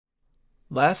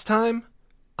Last time,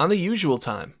 on the usual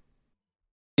time.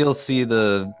 You'll see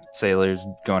the sailors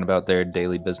going about their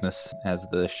daily business as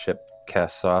the ship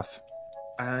casts off.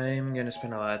 I'm gonna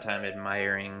spend a lot of time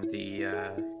admiring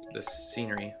the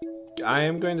scenery. I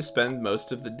am going to spend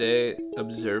most of the day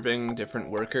observing different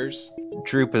workers.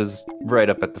 Droop is right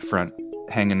up at the front,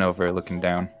 hanging over, looking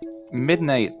down.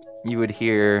 Midnight, you would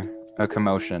hear a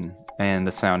commotion and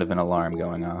the sound of an alarm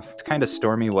going off. It's kind of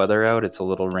stormy weather out. It's a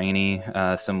little rainy.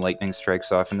 Some lightning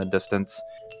strikes off in the distance.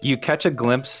 You catch a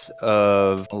glimpse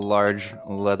of large,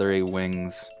 leathery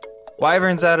wings.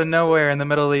 Wyverns out of nowhere in the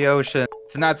middle of the ocean.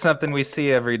 It's not something we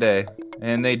see every day,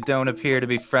 and they don't appear to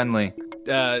be friendly.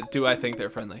 Do I think they're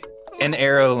friendly? An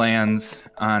arrow lands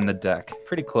on the deck,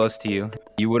 pretty close to you.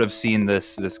 You would have seen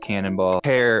this cannonball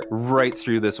tear right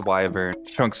through this wyvern,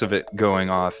 chunks of it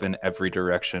going off in every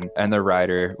direction, and the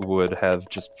rider would have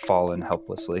just fallen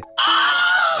helplessly.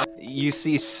 You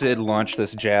see Sid launch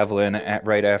this javelin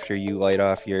right after you light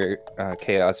off your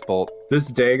chaos bolt. This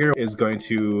dagger is going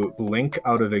to blink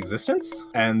out of existence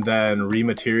and then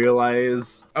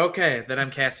rematerialize. Okay, then I'm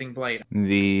casting Blight.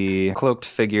 The cloaked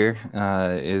figure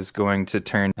is going to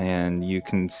turn, and you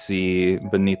can see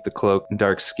beneath the cloak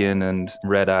dark skin and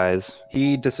red eyes.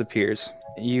 He disappears.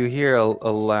 You hear a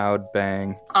loud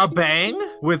bang. A bang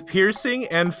with piercing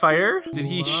and fire? Did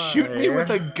he shoot me with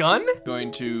a gun?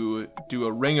 Going to do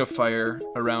a ring of fire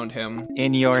around him.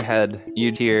 In your head,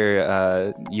 you'd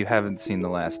hear, you haven't seen the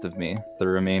last of me. The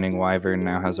remaining wyvern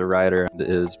now has a rider and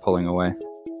is pulling away.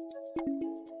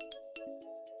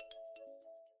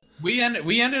 We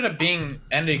ended up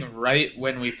ending right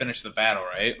when we finished the battle,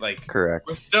 right? Like, Correct.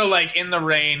 we're still like in the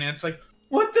rain, and it's like,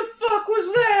 what the fuck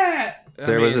was that?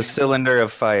 There was a cylinder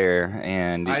of fire,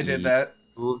 and I did that.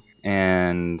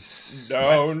 And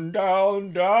Down.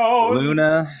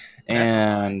 Luna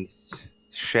and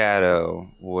Shadow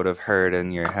would have heard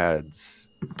in your heads.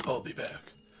 I'll be back.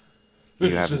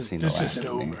 You haven't seen the last This isn't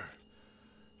of me. over.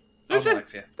 This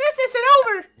isn't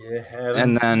over.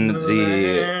 And then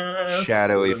the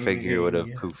shadowy figure would have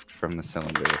poofed from the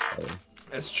cylinder of fire.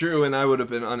 That's true, and I would have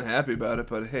been unhappy about it,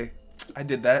 but hey, I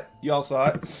did that. Y'all saw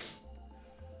it.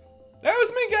 That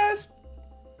was me, guys.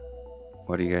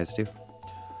 What do you guys do?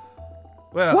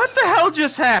 Well, What the hell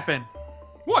just happened?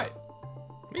 What?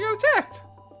 We got attacked.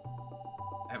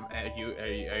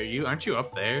 Are you? Aren't you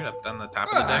up there, up on the top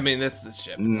of the deck? I mean, that's the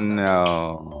ship. It's not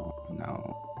that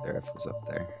No. Seraph was up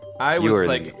there. I You was were in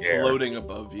like the air. floating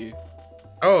above you.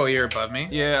 Oh, you're above me.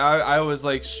 Yeah, I was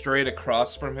like straight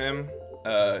across from him,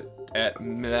 at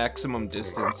maximum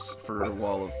distance for a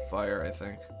wall of fire, I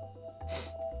think.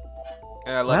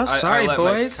 Well, sorry, I let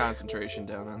boys. my concentration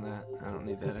down on that. I don't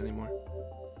need that anymore.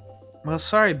 Well,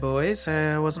 sorry, boys.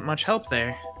 Wasn't much help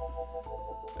there.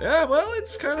 Yeah, well,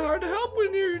 it's kind of hard to help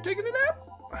when you're taking a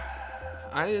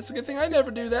nap. It's a good thing I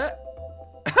never do that.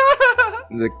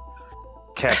 The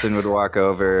captain would walk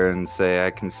over and say, "I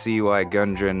can see why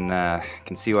Gundren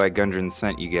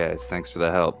sent you guys. Thanks for the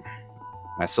help.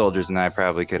 My soldiers and I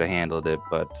probably could have handled it,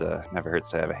 but never hurts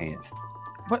to have a hand."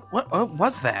 What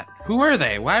was that? Who were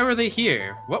they? Why were they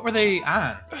here? What were they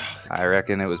on? I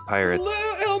reckon it was pirates.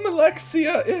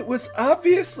 Alexia, it was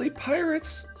obviously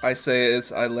pirates. I say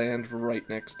as I land right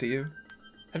next to you.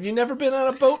 Have you never been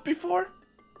on a boat before?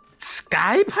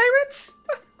 Sky pirates?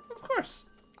 Of course.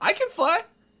 I can fly.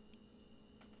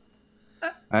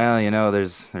 Well,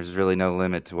 there's really no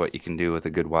limit to what you can do with a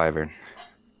good wyvern.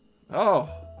 Oh,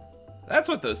 that's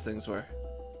what those things were.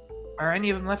 Are any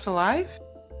of them left alive?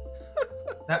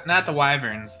 Not the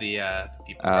wyverns, the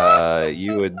people.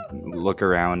 You would look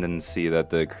around and see that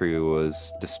the crew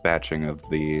was dispatching of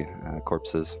the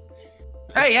corpses.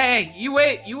 Hey, you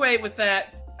wait with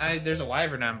that. There's a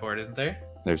wyvern on board, isn't there?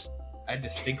 There's I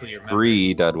distinctly remember.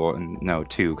 3 dead ones. No,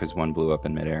 2, because 1 blew up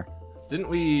in midair. Didn't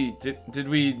we? Did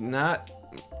we not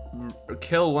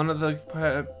kill one of the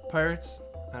pirates?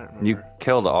 I don't remember. You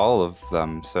killed all of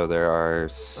them, so there are.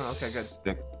 Oh, okay,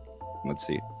 good. Let's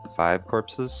see, 5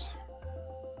 corpses.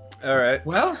 All right.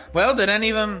 Well, did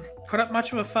any of them put up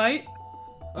much of a fight?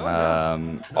 Oh,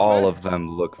 no. All way. of them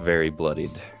look very bloodied.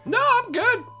 No, I'm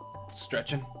good.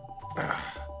 Stretching. I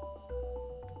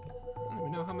don't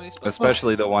even know how many spells.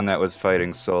 Especially the one that was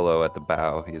fighting solo at the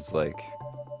bow. He's like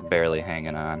barely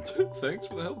hanging on. Thanks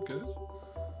for the help, guys.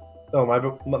 Oh, my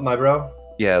bro?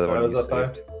 Yeah, the That one I was you up by?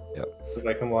 saved. Yep. Did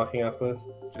I come walking up with?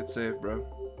 Good save, bro.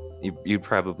 You'd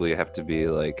probably have to be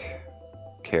like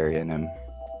carrying him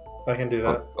I can do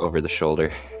that. over the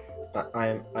shoulder.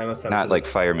 I'm a sensitive. Not like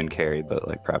fireman carry, but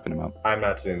like propping him up. I'm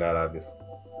not doing that, obviously.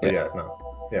 But Yeah.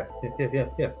 yeah,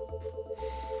 no. Yeah.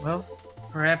 Well,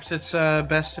 perhaps it's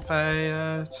best if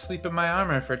I sleep in my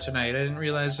armor for tonight. I didn't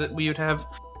realize that we would have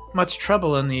much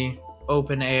trouble in the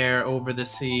open air over the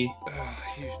sea.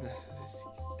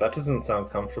 That doesn't sound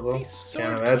comfortable. These sword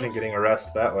Can't imagine coast- getting a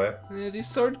rest that way. Yeah, these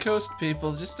Sword Coast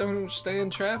people just don't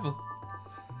understand travel.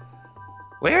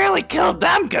 We really killed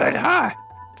them good, huh?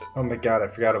 Oh my god, I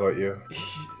forgot about you.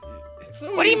 It's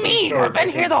What do you always- mean? Sure, I've been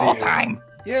I here can the see whole you. time.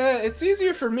 Yeah, it's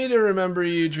easier for me to remember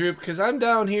you, Droop, because I'm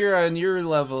down here on your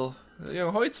level. You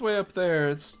know, Hoyt's way up there.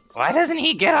 It's Why doesn't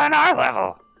he get on our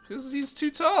level? because he's too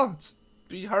tall. It's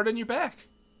be hard on your back.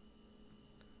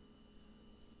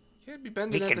 You can't be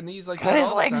bending We at could the knees like cut that his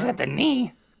all legs the time. at the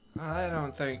knee. I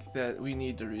don't think that we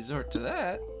need to resort to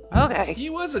that. Okay. He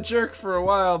was a jerk for a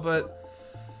while, but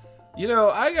you know,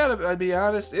 I'd be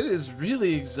honest, it is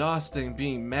really exhausting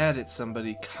being mad at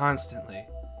somebody constantly.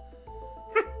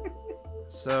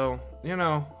 So, you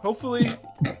know, hopefully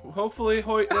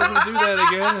Hoyt doesn't do that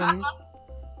again,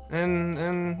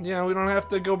 and you know, we don't have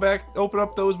to go back, open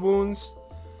up those wounds.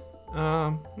 You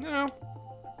know.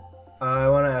 I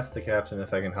want to ask the captain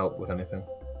if I can help with anything.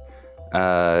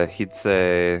 He'd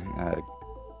say,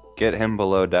 get him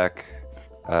below deck.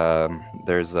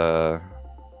 There's a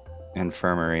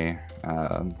infirmary,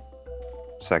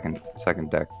 second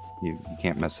deck. You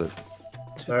can't miss it.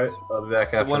 Alright, I'll be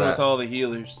back The after one that. with all the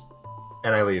healers.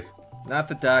 And I leave. Not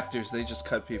the doctors, they just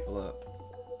cut people up.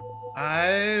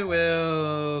 I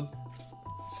will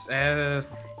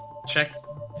check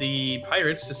the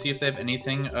pirates to see if they have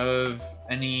anything of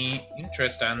any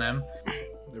interest on them.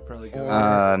 They're probably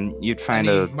going. You'd find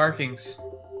Any a markings.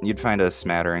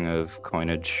 smattering of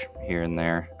coinage here and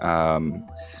there.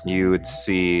 You would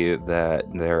see that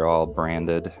they're all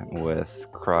branded with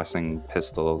crossing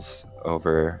pistols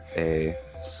over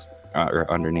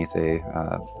or underneath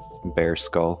a bear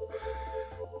skull.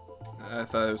 I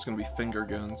thought it was gonna be finger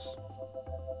guns.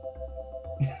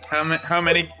 How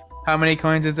many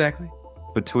coins exactly?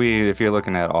 If you're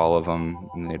looking at all of them,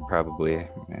 they'd probably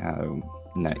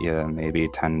net you maybe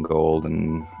 10 gold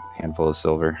and a handful of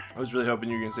silver. I was really hoping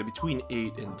you were gonna say between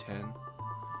 8 and 10.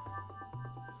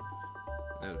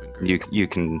 That would have been great. You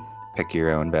can pick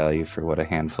your own value for what a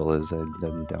handful is. It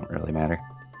don't really matter.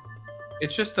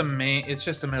 It's just the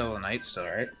middle of the night still,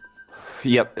 right?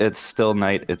 Yep, it's still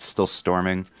night. It's still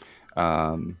storming.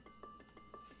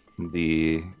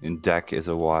 The deck is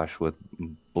awash with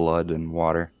blood and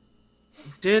water.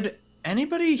 Did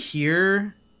anybody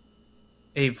hear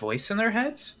a voice in their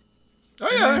heads? Oh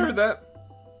yeah, I heard that.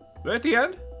 Right at the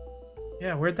end?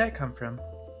 Yeah, where'd that come from?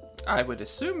 I would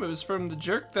assume it was from the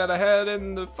jerk that I had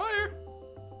in the fire.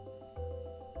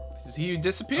 'Cause he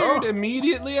disappeared Oh.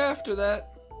 immediately after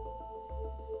that.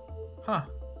 Huh.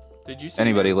 Did you see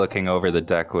Anybody him? looking over the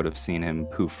deck would have seen him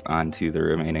poof onto the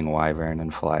remaining wyvern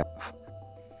and fly off.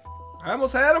 I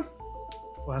almost had him.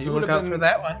 We'll have He to would've look out been- for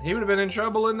that one. He would have been in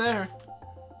trouble in there.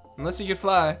 Unless he could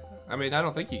fly. I mean, I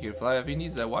don't think he could fly if he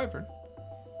needs that wyvern.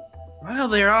 Well,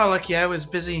 they're all lucky I was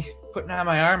busy putting on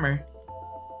my armor.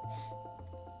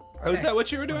 Oh, is that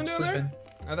what you were doing I'm down there? sleeping.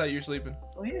 I thought you were sleeping.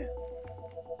 Oh, yeah.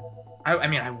 I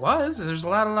mean, I was. There's a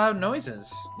lot of loud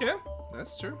noises. Yeah,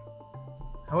 that's true.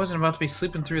 I wasn't about to be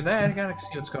sleeping through that. I gotta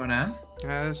see what's going on.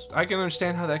 I can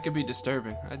understand how that could be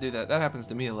disturbing. I do that. That happens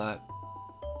to me a lot.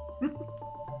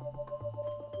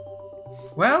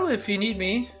 Well, if you need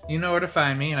me, you know where to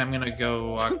find me, and I'm gonna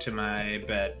go walk to my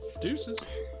bed. Deuces.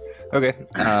 Okay.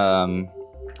 I'll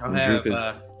Droop have, is-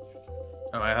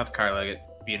 I have Carla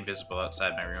be invisible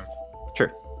outside my room.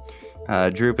 Sure.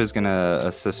 Droop is going to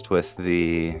assist with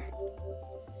the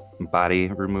body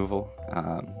removal,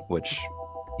 which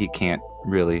he can't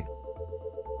really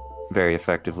very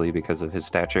effectively because of his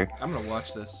stature. I'm gonna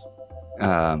watch this.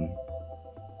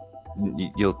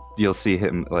 You'll see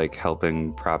him like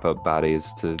helping prop up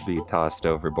bodies to be tossed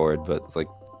overboard, but like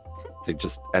to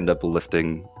just end up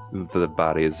lifting the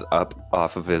bodies up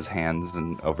off of his hands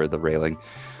and over the railing.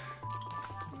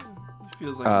 It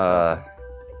feels like it's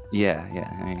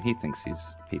Yeah. I mean, he thinks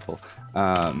he's people. He's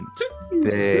a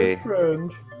They- good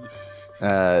friend.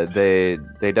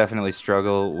 They definitely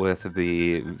struggle with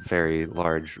the very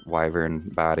large wyvern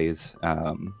bodies.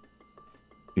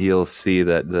 You'll see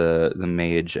that the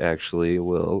mage actually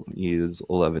will use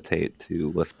levitate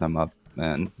to lift them up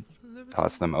and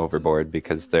toss them overboard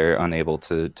because they're unable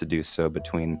to do so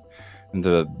between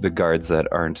the guards that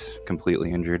aren't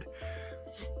completely injured.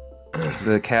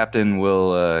 The captain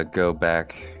will go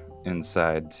back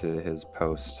inside to his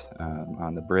post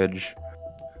on the bridge.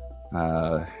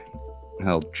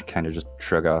 He'll kind of just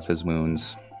shrug off his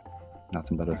wounds.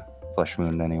 Nothing but a flesh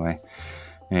wound anyway.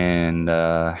 And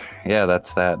yeah,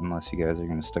 that's that, unless you guys are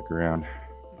going to stick around.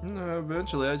 No,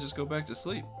 eventually I just go back to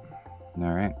sleep.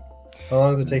 All right. How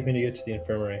long does it take me to get to the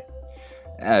infirmary?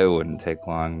 It wouldn't take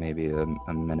long, maybe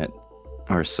a minute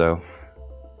or so.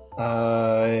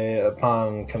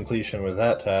 Upon completion with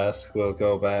that task, we'll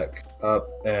go back up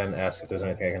and ask if there's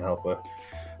anything I can help with.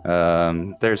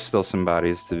 There's still some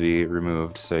bodies to be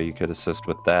removed, so you could assist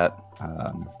with that.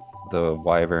 The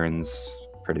wyverns,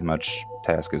 pretty much,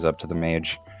 task is up to the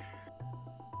mage.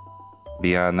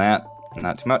 Beyond that,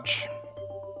 not too much.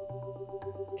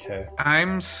 Okay,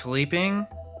 I'm sleeping.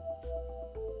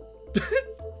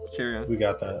 Carry on. we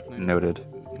got that. Noted.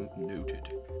 Noted.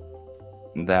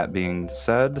 That being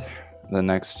said, the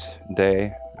next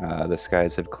day, the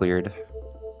skies have cleared.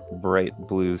 Bright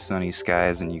blue sunny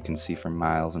skies, and you can see for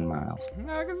miles and miles.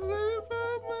 I can see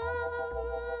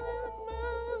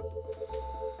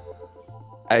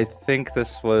I think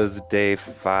this was day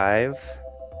 5.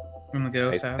 In the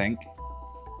ghost I house. think.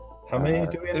 How many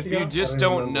do we have If to you go? just I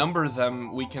don't remember. number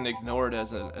them, we can ignore it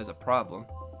as a problem.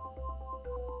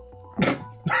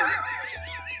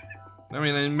 I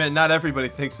mean, not everybody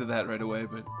thinks of that right away,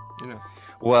 but you know.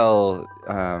 Well,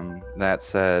 that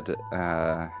said,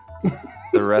 the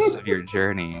rest of your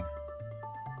journey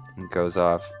goes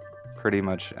off pretty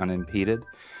much unimpeded.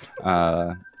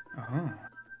 Oh.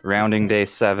 Rounding day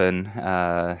 7,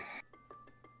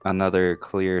 another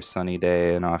clear sunny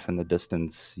day, and off in the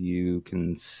distance you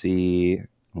can see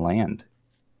land.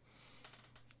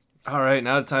 All right,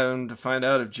 now it's time to find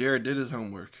out if Jared did his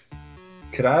homework.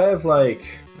 Could I have And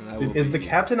that will Is the be-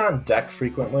 captain on deck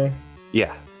frequently?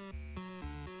 Yeah,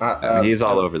 I mean, he's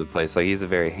all over the place. Like, he's a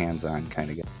very hands-on kind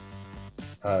of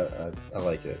guy. I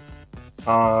like it.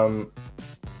 I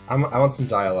want some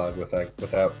dialogue with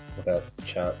that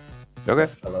chap. Okay,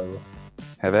 Fellow.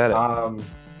 have at it.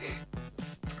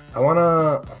 I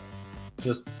wanna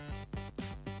just.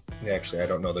 Actually, I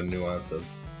don't know the nuance of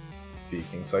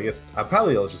speaking, so I guess I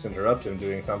probably will just interrupt him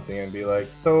doing something and be like,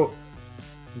 "So,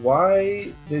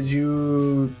 why did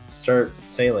you start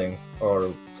sailing or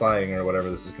flying or whatever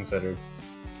this is considered?"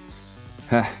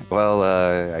 Well,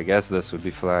 I guess this would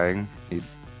be flying. He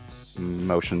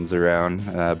motions around,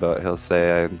 but he'll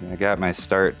say, I got my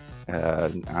start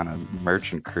on a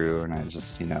merchant crew, and I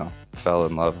just, fell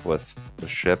in love with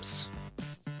ships.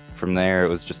 From there, it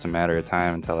was just a matter of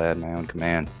time until I had my own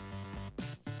command.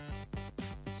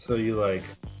 So you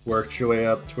worked your way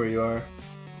up to where you are?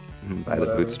 By the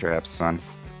Whatever. bootstraps, son.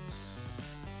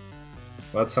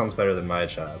 Well, that sounds better than my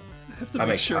job. I have to I make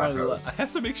make sure tacos. I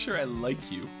have to make sure I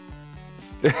like you.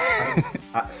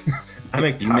 I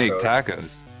make tacos. You make tacos.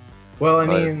 Well, I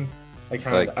But, mean, I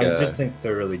like, just think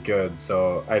they're really good,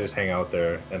 so I just hang out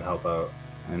there and help out.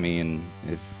 I mean,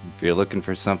 if you're looking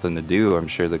for something to do, I'm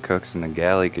sure the cooks in the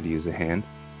galley could use a hand.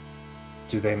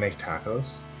 Do they make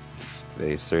tacos?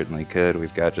 They certainly could.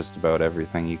 We've got just about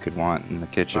everything you could want in the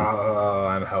kitchen. Oh,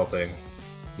 I'm helping.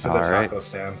 To the All right. taco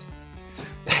stand.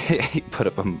 He put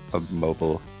up a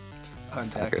mobile On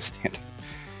taco deck, stand.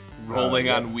 rolling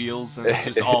yeah. on wheels, and it's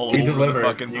just all He over the delivered.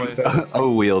 fucking You place. said- A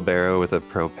wheelbarrow with a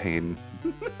propane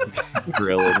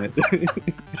grill in it.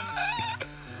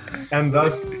 And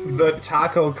thus, the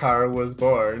taco car was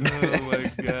born. Oh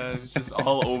my god, it's just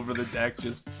all over the deck,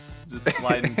 just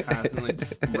sliding constantly,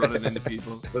 running into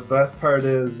people. The best part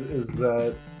is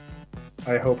that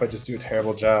I hope I just do a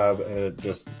terrible job and it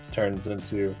just turns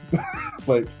into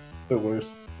the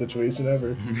worst situation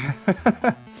ever.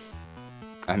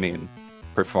 I mean,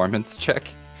 performance check.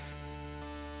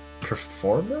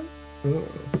 Performance? Ooh.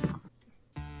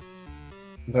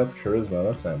 That's charisma.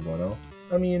 That's not bueno.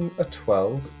 I mean, a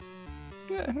 12.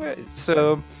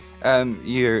 So,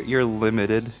 you're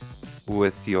limited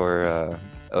with your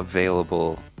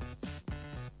available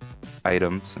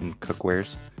items and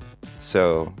cookwares.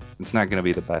 So it's not going to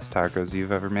be the best tacos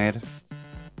you've ever made,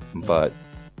 but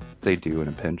they do in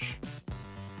a pinch.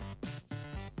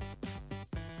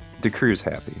 The crew's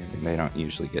happy. I mean, they don't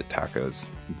usually get tacos,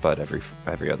 but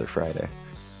every other Friday.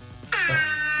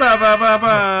 Ba ba ba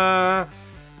ba.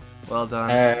 Well done.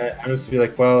 I just be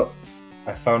like, well,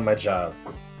 I found my job.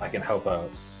 I can help out.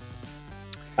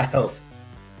 I helps.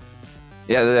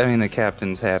 Yeah, I mean, the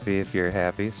captain's happy if you're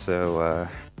happy, so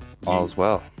all's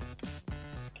well.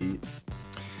 Skeet.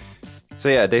 So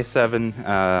yeah, day 7,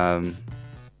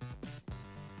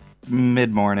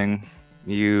 mid-morning,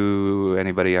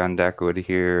 anybody on deck would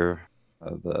hear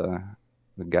the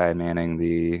guy manning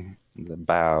the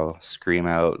bow scream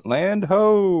out, "Land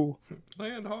ho!"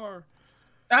 Land hard.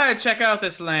 Alright, check out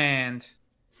this land.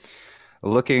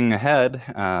 Looking ahead,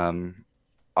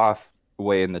 off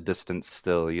way in the distance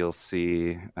still, you'll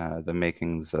see the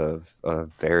makings of a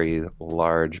very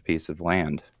large piece of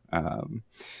land.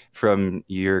 From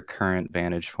your current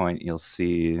vantage point, you'll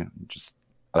see just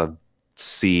a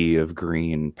sea of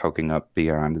green poking up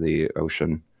beyond the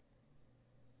ocean.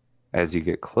 As you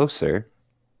get closer,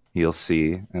 you'll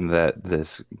see that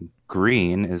this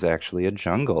green is actually a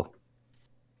jungle.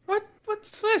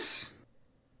 What's this?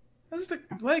 What's the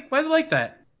like? Why is it like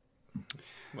that?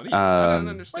 What do you? I don't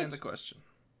understand the question.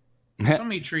 So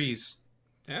many trees.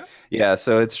 Yeah. Yeah,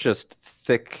 so it's just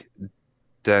thick,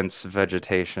 dense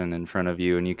vegetation in front of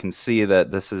you, and you can see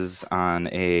that this is on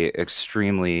a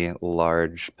extremely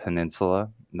large peninsula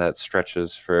that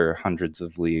stretches for hundreds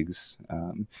of leagues.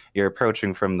 You're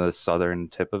approaching from the southern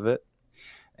tip of it,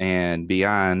 and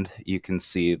beyond, you can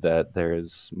see that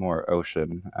there's more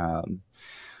ocean.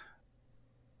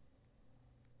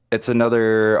 It's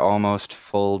another almost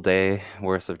full day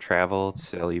worth of travel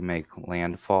till you make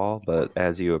landfall, but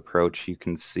as you approach, you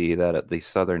can see that at the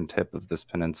southern tip of this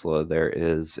peninsula, there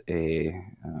is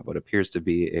what appears to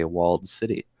be a walled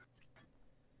city.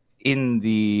 In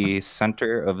the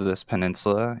center of this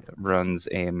peninsula runs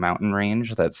a mountain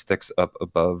range that sticks up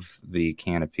above the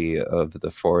canopy of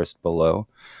the forest below.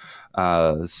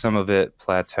 Some of it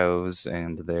plateaus,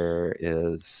 and there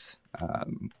is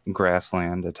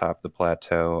grassland atop the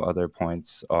plateau. Other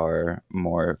points are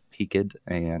more peaked,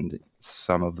 and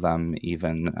some of them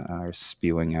even are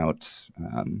spewing out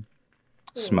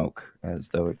smoke as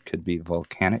though it could be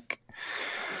volcanic.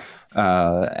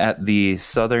 At the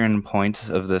southern point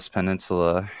of this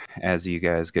peninsula, as you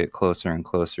guys get closer and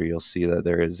closer, you'll see that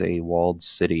there is a walled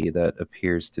city that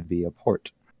appears to be a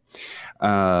port.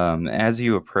 As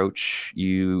you approach,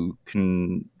 you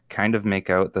can kind of make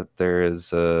out that there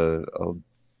is a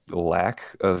lack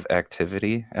of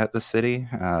activity at the city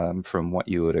from what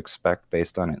you would expect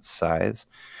based on its size.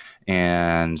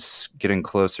 And getting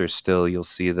closer still, you'll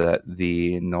see that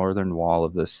the northern wall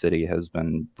of the city has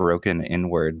been broken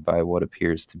inward by what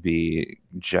appears to be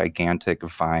gigantic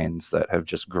vines that have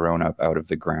just grown up out of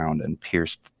the ground and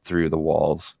pierced through the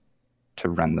walls to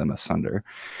rend them asunder.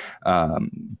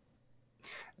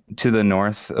 To the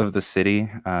north of the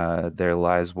city, there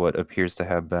lies what appears to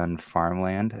have been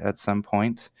farmland at some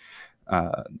point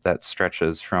that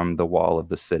stretches from the wall of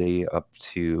the city up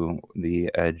to the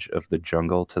edge of the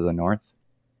jungle to the north.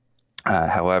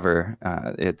 However,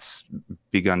 it's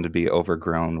begun to be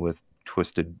overgrown with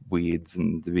twisted weeds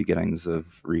and the beginnings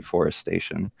of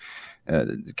reforestation.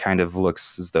 It kind of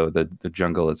looks as though the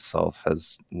jungle itself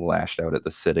has lashed out at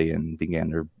the city and began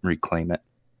to reclaim it.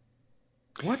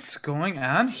 What's going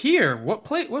on here? What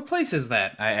place is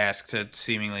that? I ask to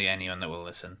seemingly anyone that will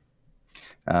listen.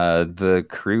 The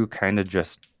crew kind of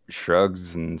just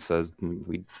shrugs and says,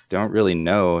 "We don't really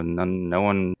know. No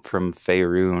one from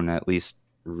Faerun, at least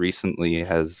recently,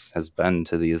 has been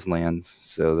to these lands.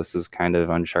 So this is kind of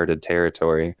uncharted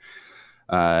territory."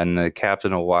 And the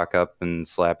captain will walk up and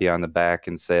slap you on the back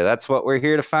and say, "That's what we're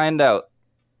here to find out."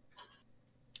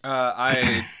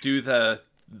 I do the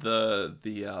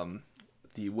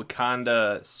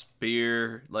Wakanda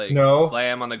spear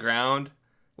slam on the ground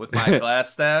with my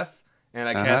glass staff, and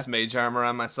I cast mage armor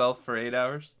on myself for 8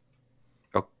 hours.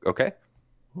 Oh, okay.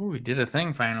 Ooh, we did a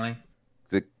thing finally.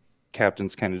 The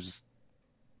captain's kind of just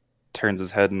turns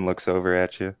his head and looks over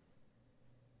at you.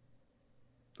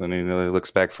 Then he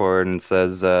looks back forward and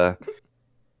says, "Well,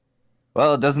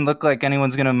 it doesn't look like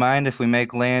anyone's going to mind if we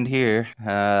make land here.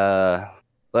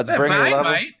 Let's bring your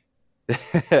level."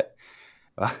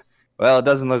 Well, it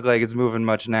doesn't look like it's moving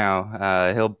much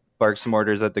now. He'll bark some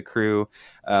orders at the crew.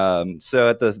 So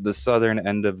at the southern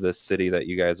end of the city that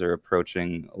you guys are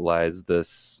approaching lies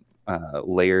this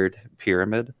layered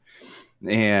pyramid.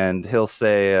 And he'll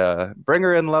say, "Bring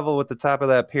her in level with the top of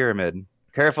that pyramid.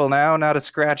 Careful now, not a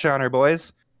scratch on her,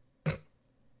 boys."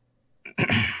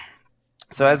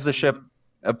 So as the ship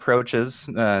approaches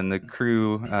and the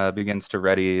crew begins to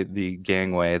ready the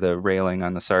gangway, the railing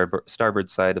on the starboard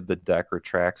side of the deck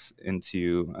retracts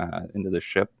into the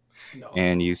ship,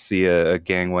 and you see a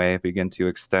gangway begin to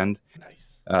extend.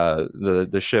 Nice.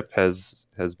 The ship has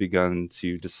begun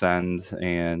to descend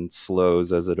and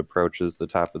slows as it approaches the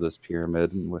top of this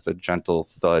pyramid. And with a gentle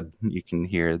thud, you can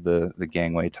hear the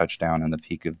gangway touch down on the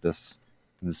peak of this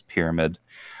pyramid.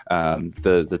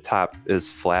 The top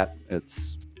is flat.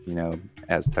 It's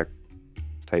Aztec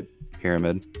type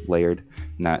pyramid, layered,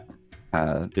 not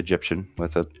Egyptian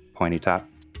with a pointy top.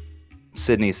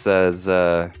 Sydney says,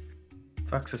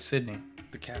 "Fuck's a Sydney."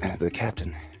 The captain. The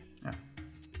captain.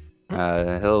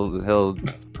 He'll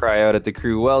cry out at the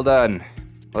crew, "Well done.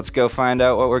 Let's go find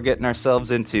out what we're getting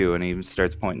ourselves into." And he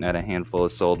starts pointing at a handful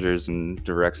of soldiers and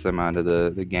directs them onto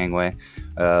the gangway.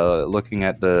 Looking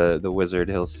at the wizard,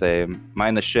 he'll say,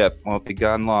 "Mind the ship. Won't be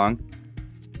gone long."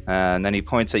 And then he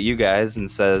points at you guys and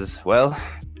says, "Well,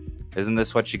 Isn't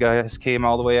this what you guys came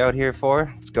all the way out here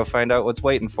for? Let's go find out what's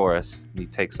waiting for us. He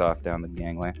takes off down the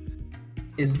gangway.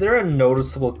 Is there a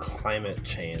noticeable climate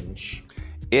change?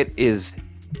 It is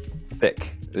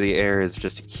thick. The air is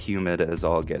just humid as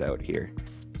all get out here.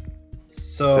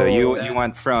 So you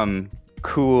went from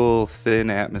cool, thin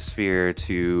atmosphere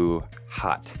to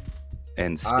hot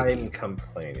and sticky. I'm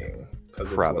complaining because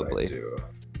it's Probably. what I do.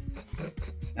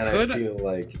 And I feel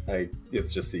like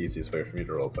it's just the easiest way for me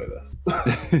to roleplay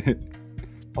this.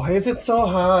 Why is it so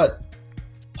hot?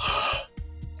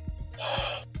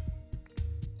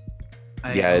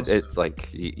 It's like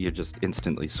you're just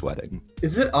instantly sweating.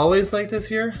 Is it always like this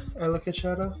here? I look at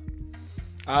Shadow.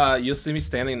 You'll see me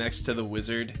standing next to the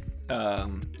wizard,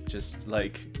 just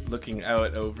like looking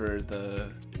out over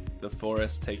the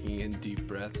forest, taking in deep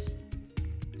breaths.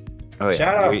 Oh yeah,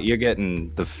 Shadow. you're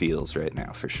getting the feels right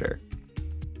now for sure.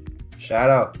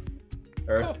 Shadow.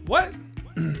 Earth. Oh, what?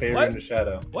 Fade What? into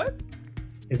Shadow. What?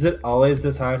 Is it always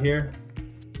this hot here?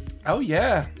 Oh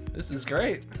yeah, this is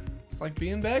great. It's like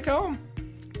being back home.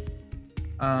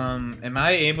 Am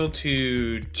I able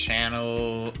to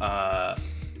channel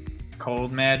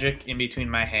cold magic in between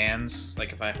my hands?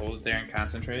 Like if I hold it there and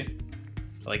concentrate?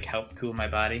 To, like help cool my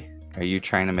body? Are you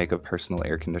trying to make a personal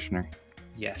air conditioner?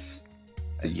 Yes.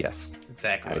 Yes.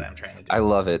 Exactly what I'm trying to do. I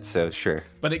love it, so sure.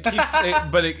 But it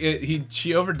keeps.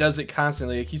 She overdoes it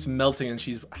constantly. It keeps melting, and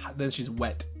she's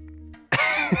wet.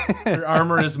 Her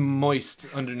armor is moist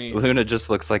underneath. Luna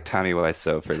just looks like Tommy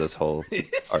Wiseau for this whole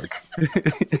arc.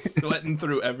 Sweating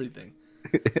through everything.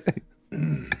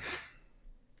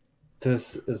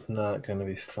 This is not going to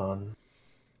be fun.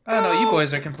 I don't know what you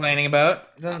boys are complaining about.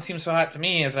 It doesn't seem so hot to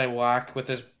me as I walk with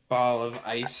this ball of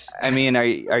ice. I mean, are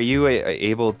you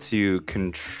able to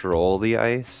control the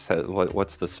ice?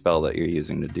 What's the spell that you're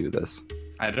using to do this?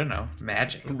 I don't know.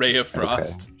 Magic. Ray of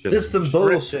Frost. Okay. This is some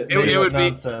bullshit. It would be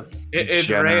nonsense. It's Ray of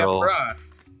General-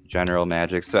 Frost. General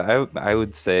magic. So I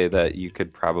would say that you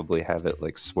could probably have it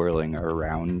like swirling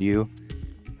around you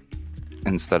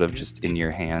instead of just in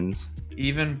your hands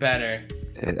Even better.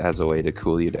 as a way to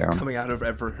cool you down. Coming out of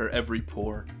her every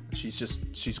pore.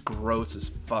 She's gross as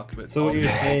fuck. But So what also you're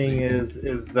saying sexy.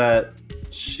 is that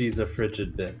she's a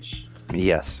frigid bitch.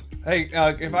 Yes. Hey,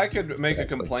 if I could make a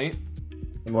complaint.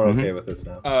 I'm more okay with this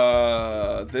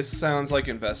now. This sounds like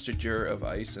investiture of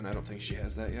ice, and I don't think she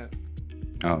has that yet.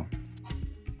 Oh.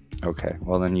 Okay.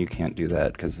 Well, then you can't do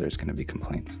that because there's going to be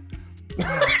complaints. It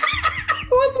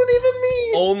wasn't even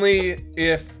me. Only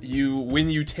if when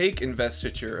you take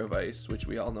investiture of ice, which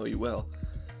we all know you will,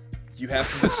 you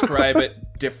have to describe it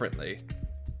differently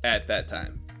at that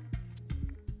time.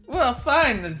 Well,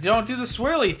 fine. Then don't do the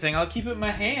swirly thing. I'll keep it in my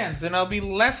hands, and I'll be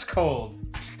less cold.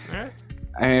 Alright.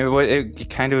 I mean, it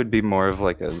kind of would be more of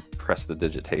like a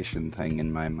prestidigitation thing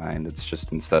in my mind. It's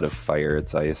just instead of fire,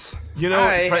 it's ice.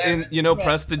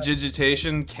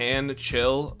 Prestidigitation can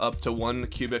chill up to 1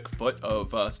 cubic foot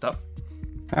of stuff.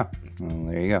 Oh, well,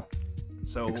 there you go.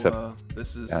 So Except-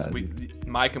 this is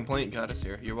my complaint got us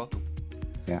here. You're welcome.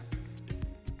 Yeah.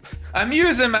 I'm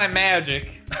using my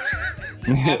magic.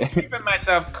 I'm keeping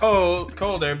myself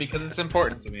colder because it's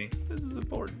important to me. This is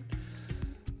important.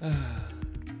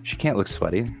 She can't look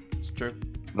sweaty. It's true.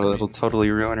 It'll totally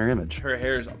ruin her image. Her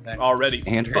hair's already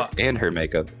And fucked. her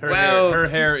makeup. Her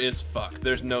hair is fucked.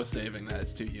 There's no saving that.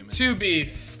 It's too humid. To be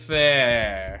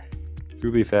fair,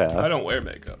 To be fair. I don't wear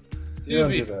makeup. You to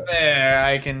don't be do that. fair,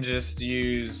 I can just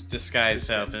use disguise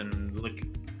self and look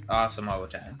awesome all the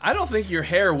time. I don't think your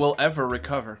hair will ever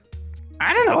recover.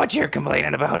 I don't know what you're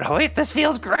complaining about, Hoyt. This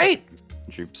feels great.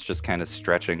 Droop's just kind of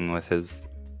stretching with his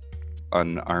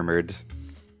unarmored,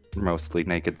 mostly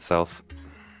naked self.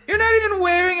 You're not even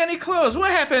wearing any clothes.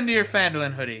 What happened to your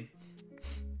Fandolin hoodie?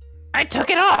 I took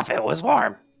it off. It was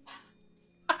warm.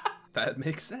 That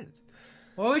makes sense.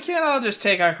 Well, we can't all just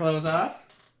take our clothes off.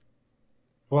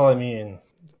 Well, I mean,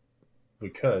 we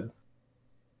could.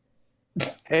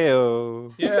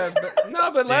 Heyo. Yeah,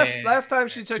 but Damn. last time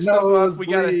she took stuff off, we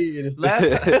got it. Last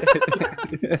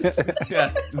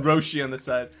yeah, Roshi on the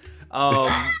side.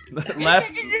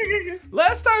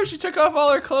 Last time she took off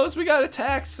all her clothes, we got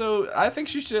attacked. So I think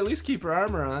she should at least keep her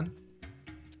armor on.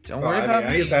 Don't Well, worry I about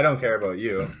mean, I me. guess I don't care about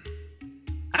you.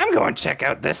 I'm going to check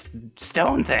out this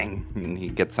stone thing. And he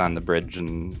gets on the bridge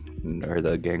or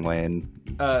the gangway and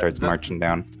starts marching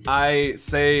down. I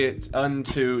say it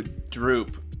unto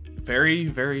Droop, very,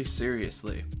 very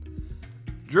seriously.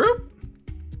 Droop?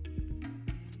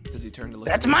 Does he turn to look?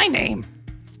 That's at me? my name.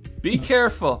 Be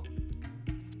careful.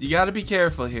 You gotta be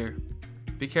careful here.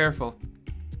 Be careful.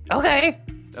 Okay.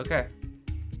 Okay.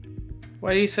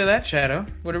 Why do you say that, Shadow?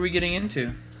 What are we getting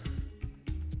into?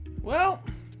 Well,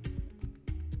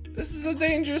 This is a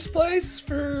dangerous place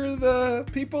for the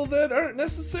people that aren't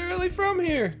necessarily from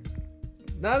here.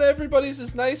 Not everybody's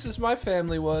as nice as my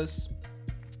family was.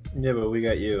 Yeah, but we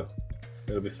got you.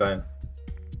 It'll be fine.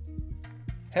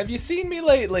 Have you seen me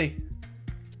lately?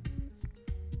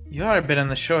 You are a bit on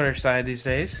the shorter side these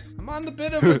days. I'm on the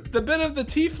bit of the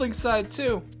tiefling side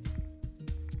too.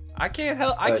 I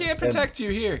can't protect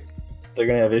you here. They're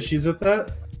gonna have issues with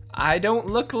that? I don't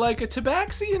look like a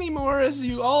tabaxi anymore, as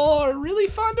you all are really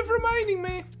fond of reminding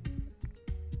me.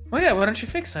 Well, yeah, why don't you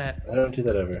fix that? I don't do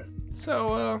that ever.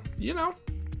 So,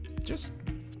 just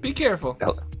be careful.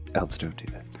 Elves don't do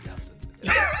that.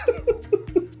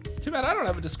 It's too bad I don't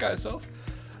have a disguise self.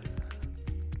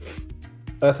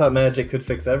 I thought magic could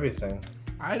fix everything.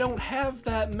 I don't have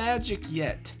that magic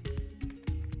yet.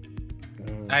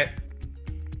 I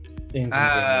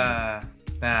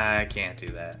can't do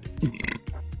that.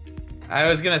 I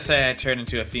was gonna say I turned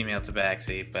into a female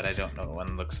tabaxi, but I don't know what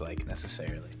one looks like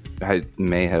necessarily. I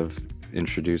may have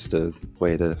introduced a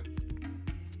way to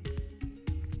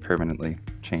permanently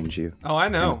change you. Oh, I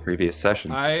In the know. previous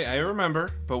session. I remember,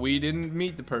 but we didn't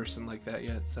meet the person like that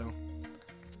yet, so.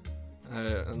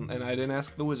 And I didn't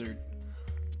ask the wizard.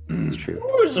 It's true.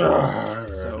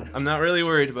 So I'm not really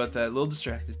worried about that. A little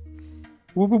distracted.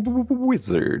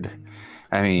 Wizard.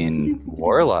 I mean,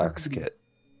 warlocks get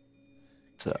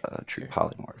true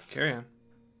polymorph. Carry on.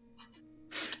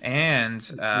 And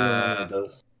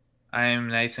Those. I'm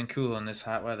nice and cool in this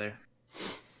hot weather.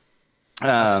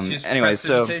 She's Anyway,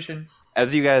 so prestidigitation.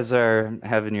 as you guys are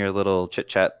having your little chit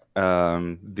chat,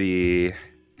 the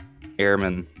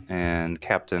airman and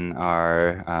captain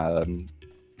are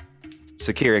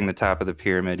securing the top of the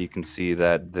pyramid. You can see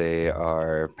that they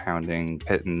are pounding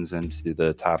pitons into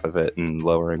the top of it and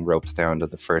lowering ropes down to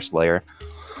the first layer.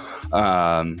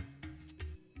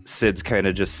 Sid's kind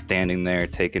of just standing there,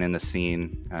 taking in the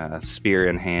scene, spear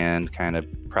in hand, kind of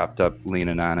propped up,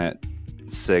 leaning on it.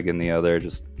 Sig in the other,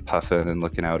 just puffing and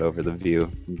looking out over the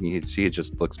view. He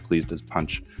just looks pleased as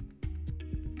punch.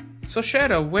 So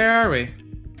Shadow, where are we?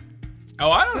 Oh,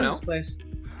 I don't Where's know. this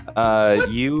place?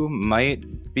 You might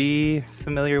be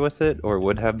familiar with it, or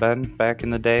would have been back in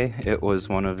the day. It was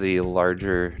one of the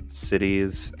larger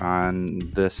cities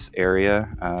on this area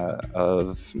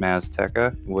of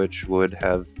Mazteca, which would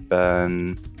have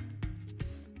been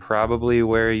probably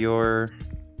where your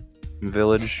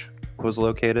village was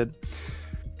located.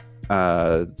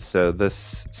 So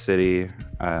this city,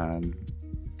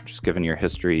 just given your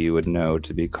history, you would know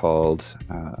to be called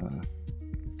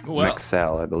Well.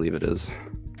 Mexal, I believe it is.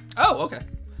 Oh, okay.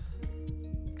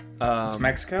 It's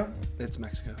Mexico? It's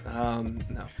Mexico.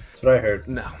 No. That's what I heard.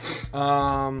 No.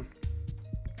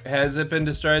 Has it been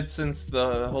destroyed since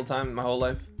the whole time, my whole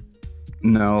life?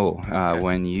 No,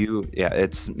 Okay.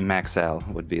 it's Maxal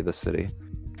would be the city.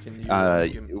 Can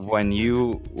you, When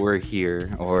you were here,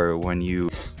 or when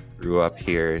you grew up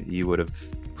here, you would have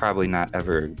probably not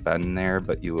ever been there,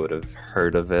 but you would have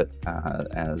heard of it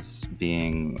as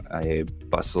being a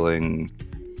bustling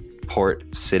port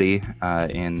city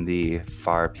in the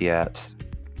far Piat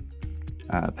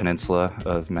peninsula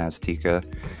of Mazteca.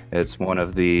 It's one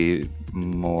of the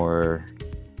more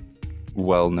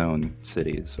well-known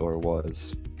cities, or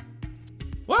was.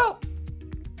 Well,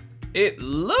 it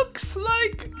looks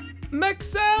like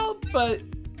Mexal, but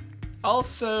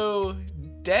also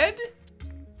dead.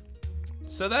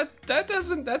 So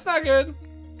that's not good.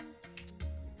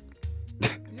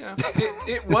 Yeah,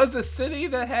 it was a city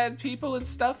that had people and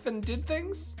stuff and did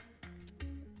things.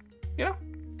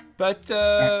 But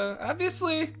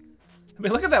obviously, I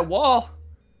mean, look at that wall.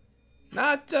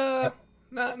 Not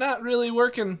really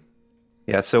working.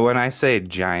 Yeah, so when I say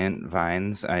giant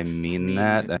vines, I mean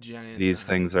that. Giant These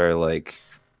things are like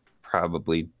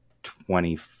probably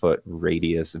 20-foot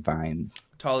radius vines.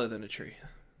 taller than a tree.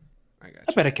 I got I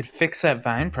you. bet I could fix that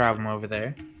vine problem over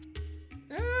there.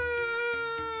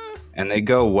 And they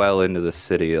go well into the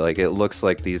city. Like, it looks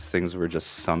like these things were just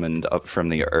summoned up from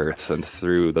the earth and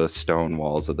through the stone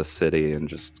walls of the city and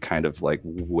just kind of like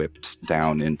whipped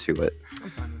down into it. I'm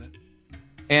fine with it.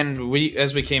 And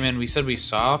as we came in, we said we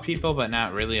saw people, but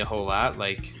not really a whole lot.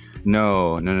 Like,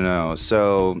 No.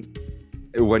 So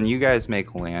when you guys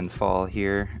make landfall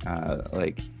here,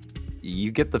 like,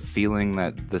 you get the feeling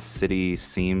that the city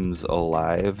seems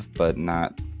alive, but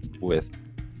not with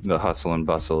the hustle and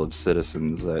bustle of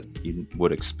citizens that you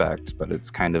would expect. But it's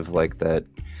kind of like that,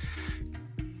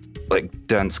 like,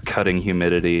 dense cutting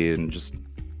humidity and just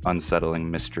unsettling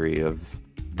mystery of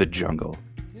the jungle.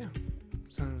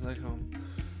 Sounds like home.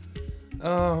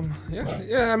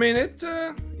 Yeah. I mean, it.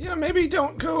 Maybe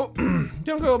don't go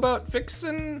about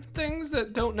fixing things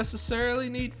that don't necessarily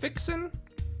need fixing.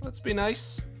 Let's be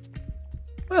nice.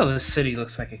 Well, this city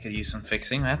looks like it could use some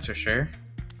fixing, that's for sure.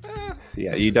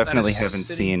 Yeah, you definitely Not a haven't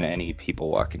city. seen any people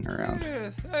walking around.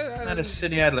 Not a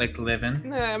city I'd like to live in.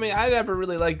 Nah, I mean, I never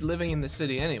really liked living in the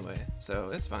city anyway,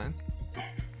 so it's fine.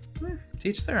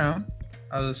 Teach their own.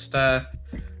 I'll just, are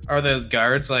the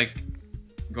guards, like,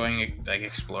 going, like,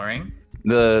 exploring?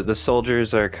 The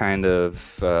soldiers are kind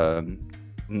of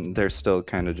they're still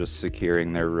kind of just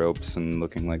securing their ropes and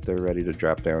looking like they're ready to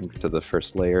drop down to the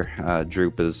first layer.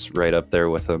 Droop is right up there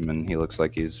with them, and he looks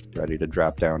like he's ready to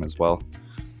drop down as well.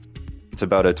 It's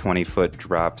about a 20-foot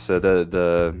drop, so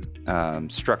the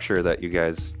structure that you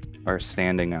guys are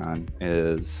standing on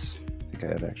is, I think I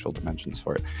have actual dimensions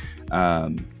for it.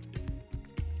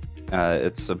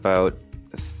 It's about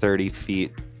 30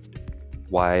 feet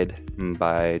wide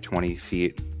by 20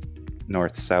 feet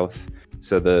north-south.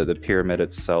 So the pyramid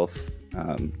itself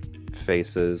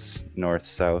faces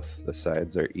north-south. The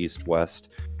sides are east-west.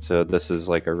 So this is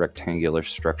like a rectangular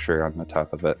structure on the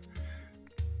top of it.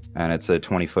 And it's a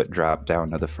 20-foot drop down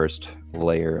to the first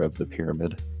layer of the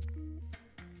pyramid.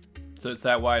 So it's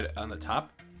that wide on the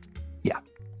top? Yeah.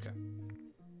 Okay.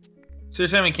 So you're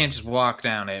saying we can't just walk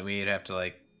down it, we'd have to,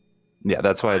 like... Yeah,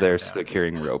 that's why they're Down.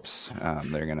 securing ropes.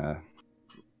 They're going to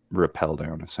rappel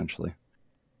down, essentially.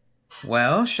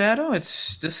 Well, Shadow,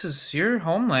 this is your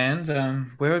homeland.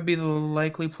 Where would be the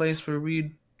likely place where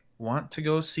we'd want to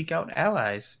go seek out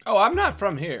allies? Oh, I'm not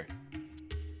from here.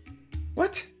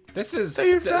 What? This is. So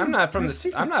you're from I'm not from the the.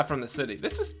 city. I'm not from the city.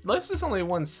 This is only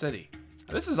one city.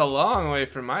 This is a long way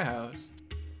from my house.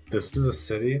 This is a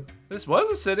city? This was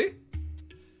a city.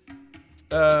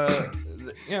 You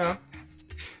know,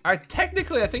 I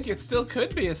think it still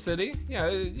could be a city. Yeah,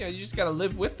 you just gotta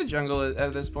live with the jungle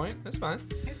at this point. That's fine.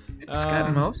 It's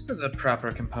got most of the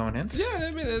proper components. Yeah,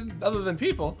 I mean, other than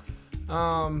people.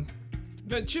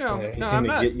 But you know, Anything no, I'm to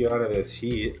not. get you out of this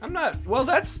heat. I'm not. Well,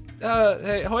 that's.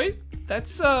 Hey, Hoyt.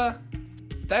 That's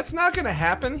not gonna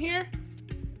happen here,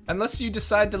 unless you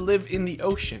decide to live in the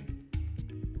ocean,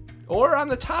 or on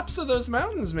the tops of those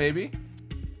mountains, maybe.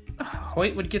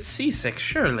 Hoyt would get seasick,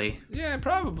 surely. Yeah,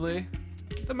 probably.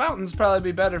 The mountains probably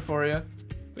be better for you.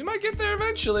 We might get there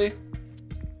eventually,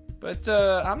 but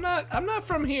I'm not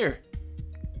from here.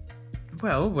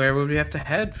 Well, where would we have to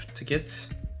head to get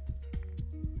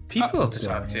people to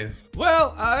talk to?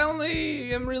 Well, I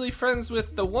only am really friends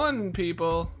with the one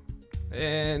people,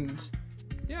 and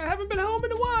yeah, I haven't been home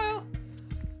in a while,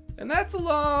 and that's a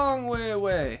long way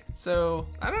away. So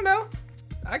I don't know.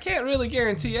 I can't really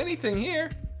guarantee anything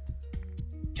here.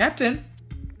 Captain.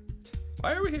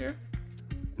 Why are we here?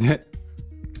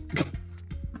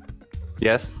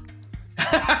 Yes?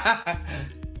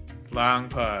 Long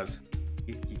pause.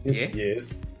 Yeah.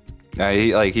 Yes.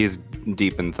 He's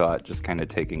deep in thought, just kind of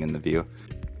taking in the view.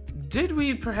 Did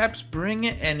we perhaps bring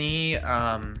any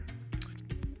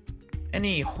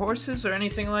horses or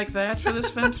anything like that for this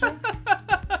venture?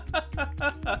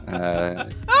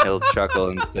 He'll chuckle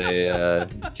and say,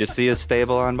 "Did you see a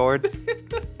stable on board?"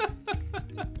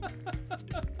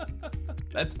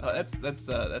 That's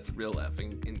real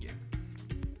laughing in game.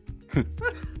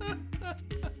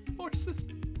 Horses.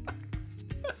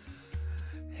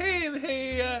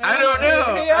 Hey, I don't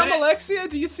know. Hey, I'm Alexia.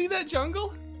 Do you see that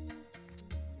jungle?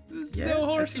 There's Yeah, no I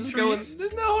horses see going. trees.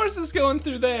 There's no horses going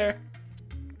through there.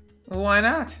 Well, why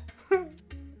not?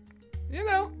 You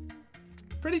know,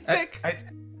 pretty thick.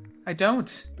 I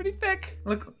don't. Pretty thick.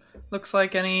 Looks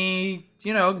like any,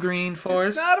 green It's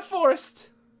forest. not a forest.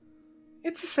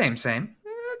 It's the same.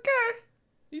 Okay,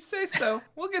 you say so.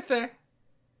 We'll get there.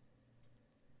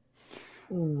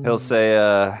 He'll say,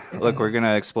 "Look, we're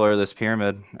gonna explore this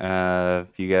pyramid.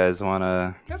 If you guys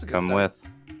wanna That's a good come start.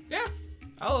 with." Yeah,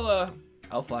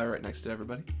 I'll fly right next to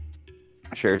everybody.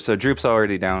 Sure. So Droop's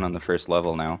already down on the first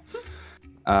level now.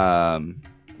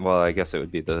 Well, I guess it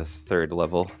would be the third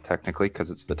level technically because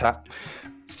it's the top.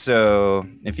 So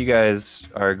if you guys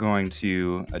are going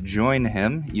to join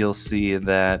him, you'll see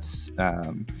that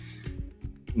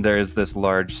there's this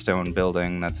large stone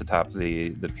building that's atop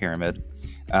the pyramid.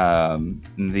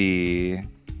 The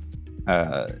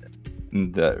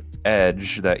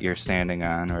edge that you're standing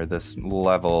on, or this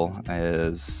level,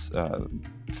 is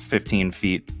 15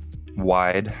 feet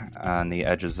wide on the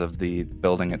edges of the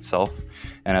building itself,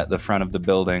 and at the front of the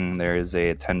building there is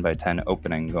a 10 by 10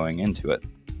 opening going into it.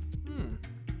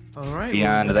 All right.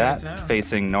 Beyond we'll write it that, down.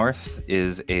 facing north,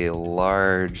 is a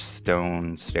large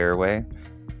stone stairway,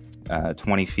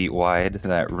 20 feet wide,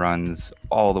 that runs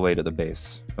all the way to the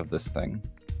base of this thing.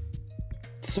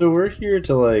 So we're here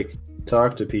to,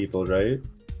 talk to people, right?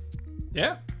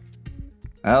 Yeah.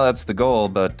 Well, that's the goal,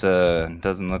 but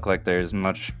doesn't look like there's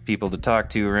much people to talk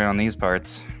to around these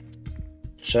parts.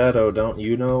 Shadow, don't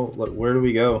you know? Where do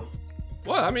we go?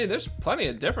 Well, I mean, there's plenty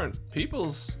of different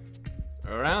peoples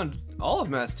around all of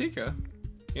Mastika.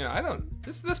 You know, I don't.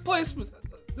 This place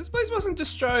wasn't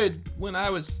destroyed when I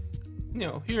was,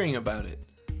 hearing about it.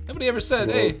 Nobody ever said,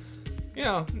 "Hey,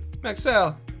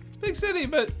 Maxell, big city,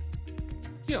 but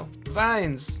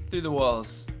vines through the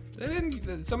walls." They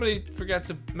didn't. Somebody forgot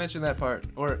to mention that part,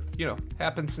 or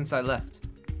happened since I left.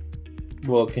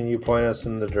 Well, can you point us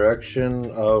in the direction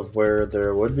of where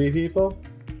there would be people?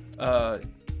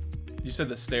 You said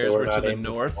the stairs were to the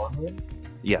north.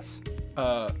 Yes.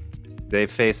 They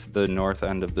face the north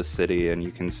end of the city, and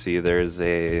you can see there's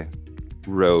a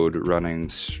road running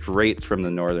straight from the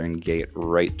northern gate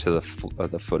right to the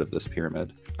foot of this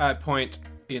pyramid. I point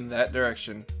in that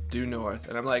direction, due north,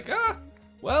 and I'm like,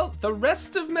 well, the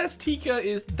rest of Mastika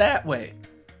is that way.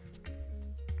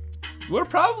 We're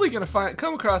probably gonna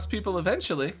come across people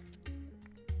eventually.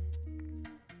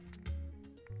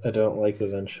 I don't like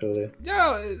eventually.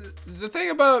 The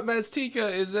thing about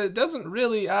Mastika is that it doesn't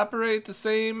really operate the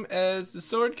same as the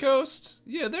Sword Coast.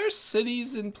 Yeah, there's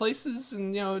cities and places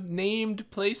and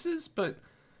named places, but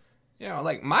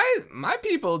like my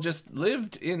people just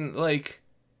lived in like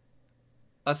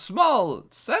a small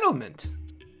settlement.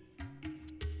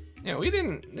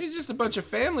 It's just a bunch of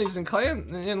families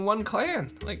in one clan.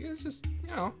 Like, it's just,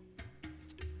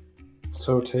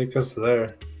 So take us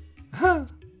there. I'm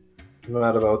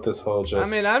not about this whole I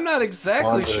mean, I'm not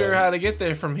exactly sure how to get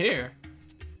there from here.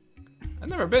 I've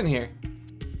never been here.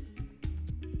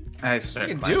 I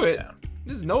can do it. Down.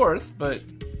 This is north, but...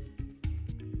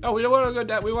 Oh, we don't want to go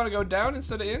down? We want to go down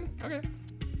instead of in? Okay.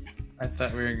 I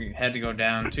thought we had to go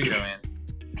down to go in.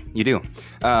 You do.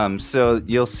 So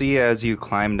you'll see as you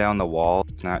climb down the wall,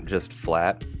 it's not just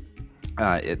flat.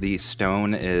 The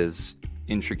stone is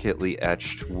intricately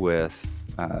etched with...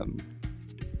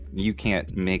 you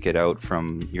can't make it out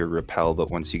from your rappel, but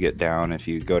once you get down, if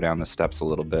you go down the steps a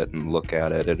little bit and look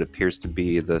at it, it appears to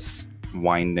be this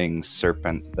winding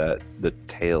serpent that the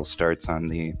tail starts on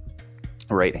the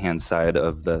right-hand side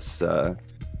of this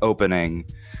opening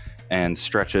and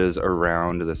stretches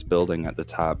around this building at the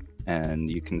top. And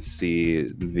you can see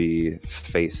the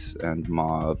face and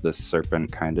maw of this serpent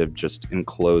kind of just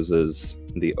encloses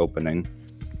the opening.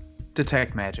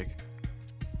 Detect magic.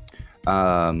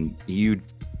 You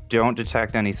don't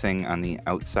detect anything on the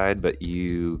outside, but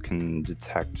you can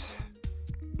detect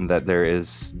that there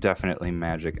is definitely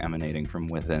magic emanating from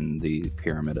within the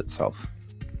pyramid itself.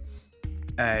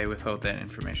 I withhold that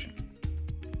information.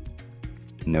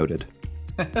 Noted.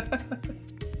 All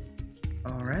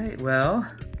right, well,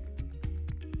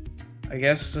 I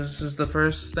guess this is the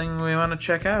first thing we want to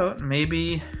check out.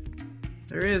 Maybe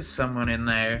there is someone in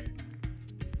there.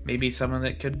 Maybe someone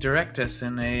that could direct us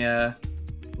in a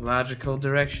logical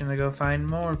direction to go find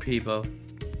more people.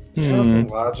 There's nothing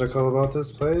logical about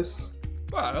this place.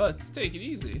 Well, let's take it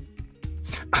easy.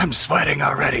 I'm sweating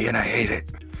already and I hate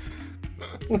it.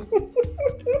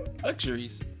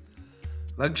 Luxuries.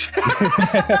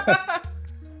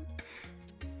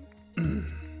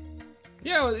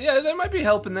 Yeah, there might be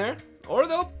help in there. Or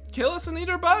they'll kill us and eat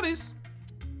our bodies.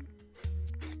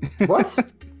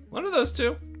 What? One of those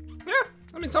two. Yeah,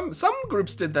 I mean, some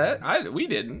groups did that. We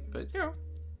didn't, but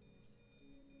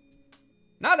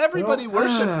not everybody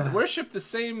worship the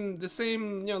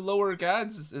same lower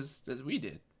gods as we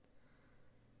did.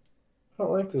 I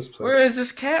don't like this place. Where is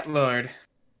this cat lord?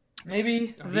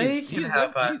 Maybe they can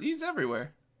help us. He's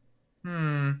everywhere.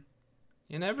 In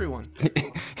everyone.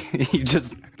 You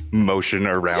just motion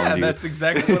around you. That's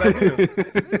exactly what I do. He's You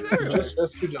everywhere. just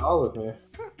rescued all of me.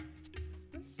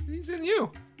 He's in you.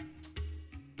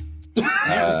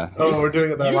 We're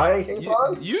doing it that Lion King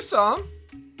song? You saw him.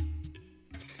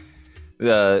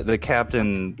 The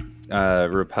captain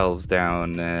rappels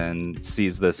down and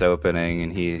sees this opening,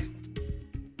 and he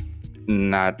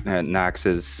knocks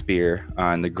his spear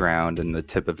on the ground, and the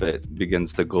tip of it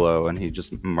begins to glow, and he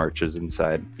just marches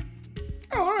inside.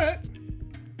 Oh, all right.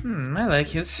 I like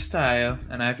his style,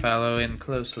 and I follow in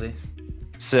closely.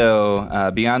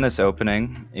 So beyond this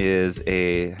opening is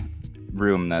a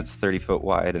room that's 30 foot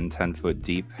wide and 10 foot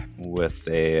deep with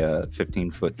a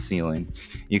 15-foot ceiling.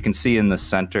 You can see in the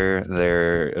center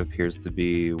there appears to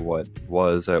be what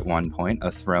was at one point a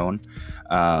throne.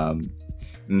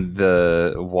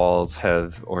 The walls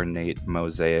have ornate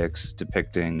mosaics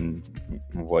depicting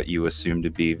what you assume to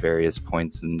be various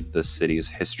points in the city's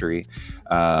history.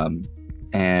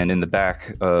 And in the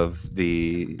back of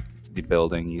the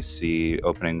building, you see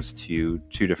openings to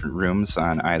two different rooms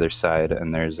on either side,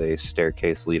 and there's a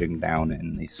staircase leading down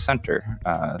in the center,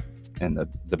 in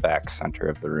the back center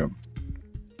of the room.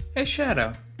 Hey,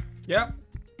 Shadow. Yep.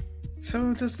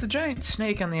 So, does the giant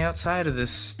snake on the outside of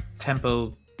this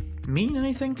temple mean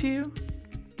anything to you?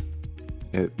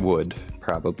 It would,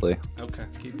 probably. Okay,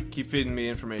 keep feeding me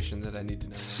information that I need to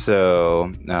know.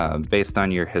 So, based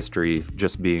on your history,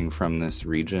 just being from this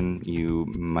region, you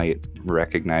might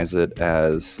recognize it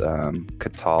as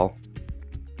Katal,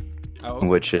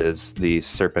 which is the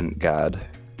serpent god.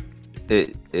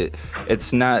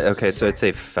 It's not okay. So it's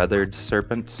a feathered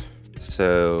serpent.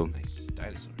 So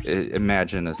Nice dinosaurs.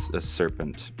 imagine a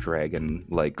serpent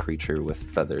dragon-like creature with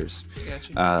feathers.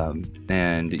 Gotcha.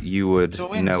 And you would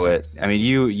know it. I mean,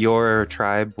 your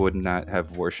tribe would not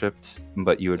have worshipped,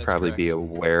 but you would That's probably be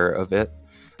correct. aware of it.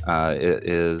 It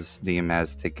is the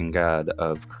Maztecan god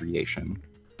of creation.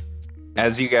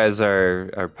 As you guys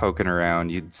are poking around,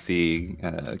 you'd see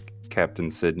Captain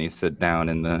Sydney sit down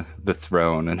in the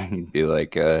throne, and he'd be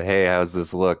like, "Hey, how's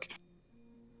this look?"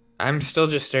 I'm still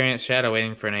just staring at Shadow,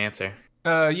 waiting for an answer.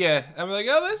 Yeah. I'm like,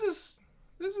 oh, this is.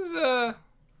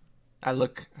 I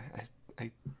look.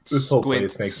 I This whole squint,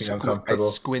 place makes me uncomfortable. I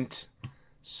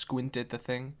squint at the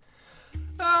thing.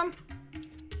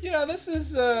 This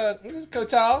is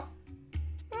Kotal.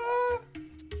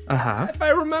 Uh-huh. If I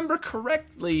remember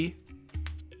correctly,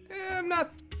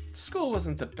 school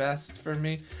wasn't the best for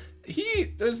me.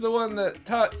 He is the one that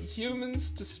taught humans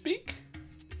to speak.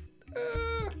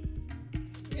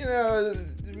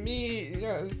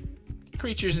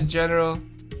 Creatures in general.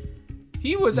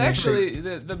 He was actually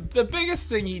the biggest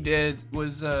thing he did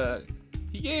was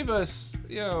he gave us,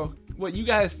 what you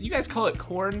guys call it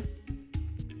corn.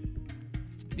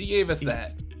 He gave us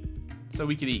that so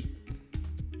we could eat.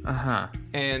 Uh-huh.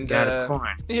 And God of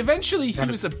corn. eventually he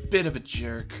was a bit of a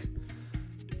jerk.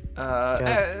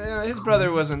 His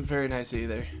brother wasn't very nice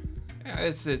either.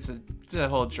 It's a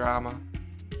whole drama.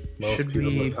 Most Should people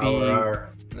we with power be-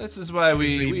 are. This is why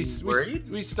we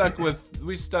worried? stuck with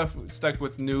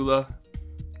Nula.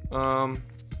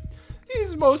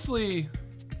 He's mostly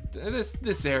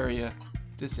this area.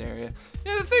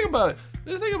 Yeah, the thing about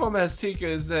Mazteca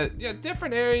is that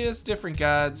different areas, different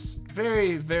gods,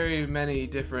 very very many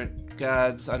different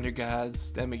gods,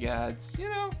 undergods, demigods.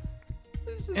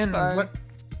 This is And fine.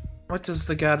 what does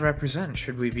the god represent?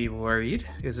 Should we be worried?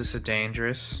 Is this a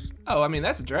dangerous... Oh, I mean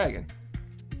that's a dragon.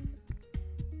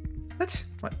 What?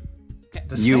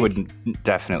 The You snake? would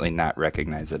definitely not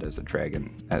recognize it as a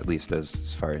dragon, at least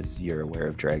as far as you're aware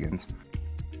of dragons.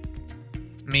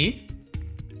 Me?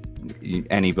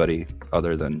 Anybody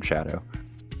other than Shadow.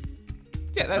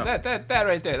 Yeah, that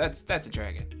right there. That's a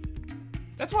dragon.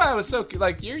 That's why I was so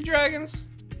like your dragons,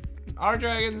 our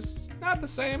dragons, not the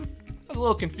same. I was a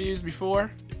little confused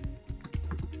before.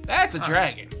 That's a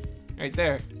dragon, right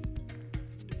there.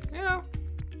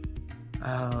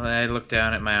 Oh, I look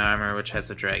down at my armor, which has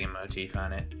a dragon motif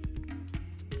on it.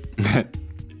 Yeah,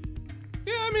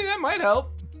 I mean that might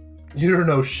help. You don't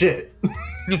know shit.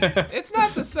 It's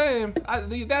not the same.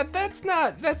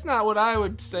 That's not what I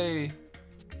would say.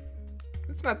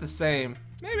 It's not the same.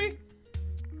 Maybe.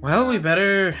 Well,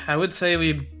 I would say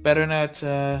we better not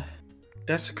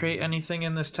desecrate anything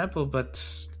in this temple, but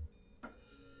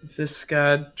if this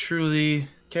god truly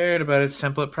cared about its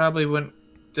temple, it probably wouldn't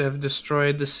have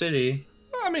destroyed the city.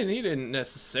 Well, I mean, he didn't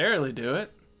necessarily do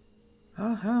it.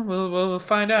 Uh-huh, we'll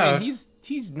find I out. mean,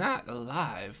 he's not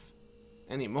alive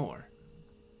anymore.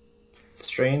 It's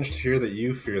strange to hear that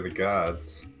you fear the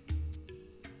gods.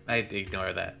 I'd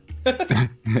ignore that.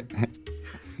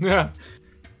 Yeah.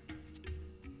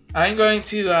 I'm going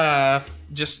to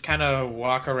just kind of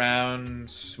walk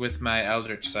around with my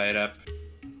Eldritch sight up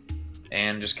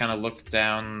and just kind of look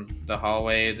down the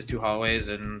hallway, the two hallways,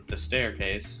 and the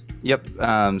staircase. Yep.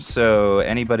 So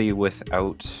anybody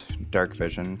without dark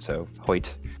vision, so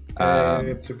Hoyt. Hey,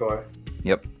 it's your boy.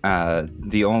 Yep.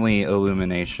 The only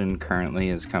illumination currently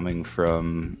is coming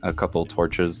from a couple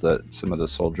torches that some of the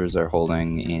soldiers are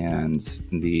holding and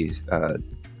the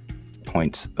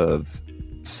point of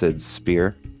Sid's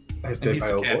spear. I And did he's my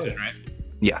the old captain, boy. right?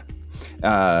 Yeah.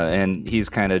 And he's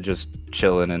kind of just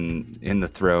chilling in the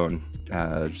throne,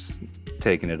 just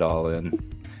taking it all in.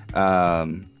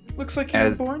 Looks like you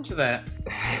were born to that.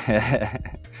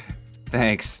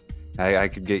 Thanks. I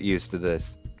could get used to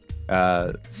this.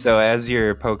 So as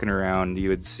you're poking around, you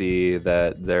would see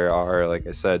that there are, like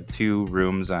I said, two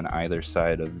rooms on either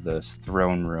side of this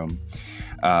throne room.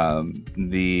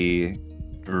 The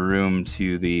room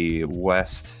to the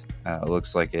west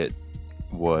looks like it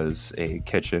was a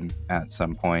kitchen at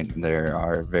some point. There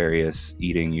are various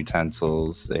eating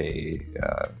utensils, a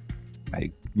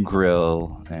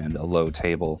grill, and a low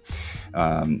table.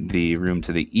 The room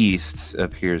to the east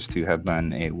appears to have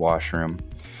been a washroom.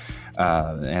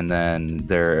 And then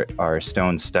there are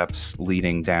stone steps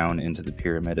leading down into the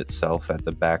pyramid itself at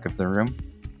the back of the room.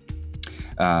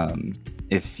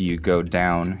 If you go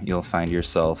down, you'll find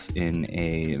yourself in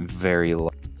a very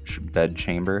large bed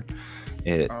chamber.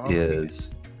 It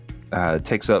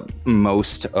takes up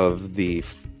most of the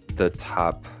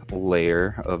top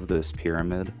layer of this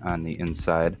pyramid on the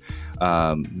inside.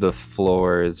 The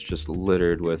floor is just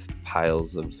littered with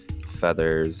piles of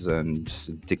feathers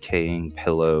and decaying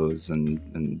pillows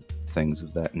and things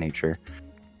of that nature.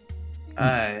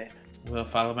 I will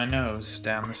follow my nose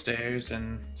down the stairs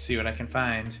and see what I can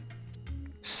find.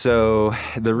 So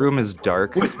the room is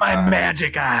dark. With my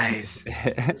magic eyes!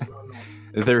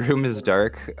 The room is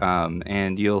dark,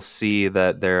 and you'll see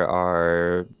that there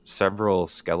are several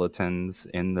skeletons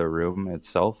in the room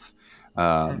itself.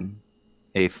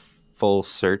 A full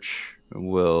search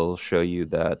will show you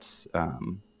that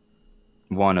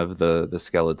one of the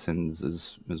skeletons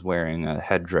is wearing a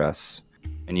headdress,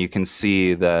 and you can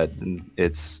see that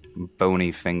its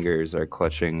bony fingers are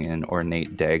clutching an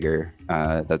ornate dagger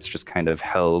that's just kind of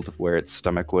held where its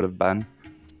stomach would have been.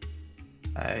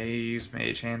 I use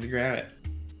Mage Hand to grab it.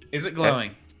 Is it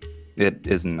glowing? It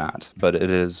is not, but it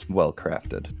is well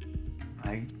crafted.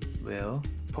 I will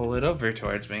pull it over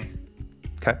towards me.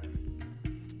 Okay.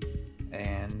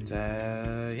 And,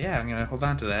 yeah, I'm gonna hold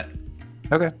on to that.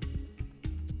 Okay.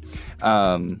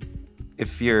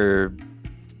 If your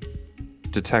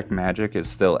detect magic is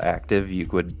still active, you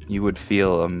would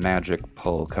feel a magic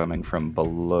pull coming from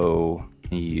below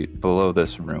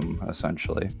this room,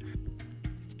 essentially.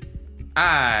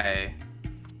 I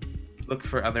look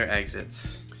for other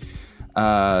exits.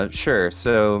 Sure.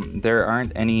 So there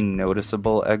aren't any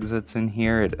noticeable exits in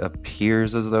here. It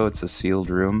appears as though it's a sealed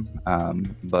room.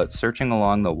 But searching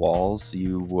along the walls,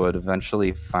 you would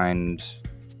eventually find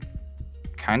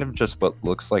kind of just what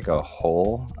looks like a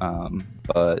hole.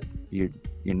 But you're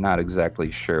not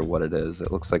exactly sure what it is.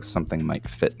 It looks like something might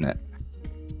fit in it.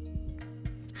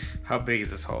 How big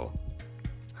is this hole?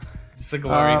 It's a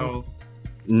glory hole.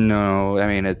 No, I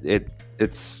mean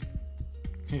it's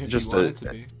If just you want it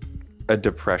to be. a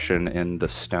depression in the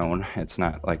stone. It's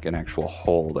not like an actual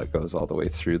hole that goes all the way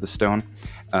through the stone.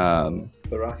 The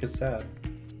rock is sad.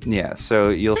 Yeah, so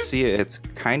you'll see it's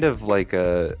kind of like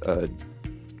a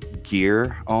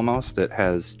gear almost. It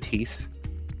has teeth,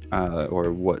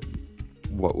 or what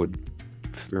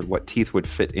teeth would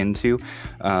fit into.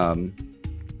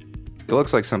 It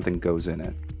looks like something goes in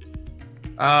it.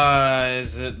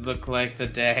 Does it look like the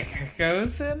dagger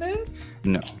goes in it?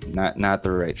 No, not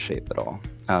the right shape at all.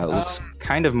 It looks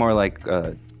kind of more like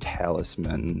a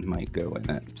talisman might go in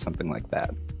it, something like that.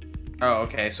 Oh,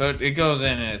 okay. So it goes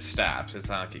in and it stops. It's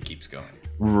not like it keeps going.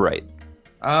 Right.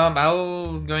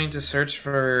 I'm going to search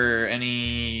for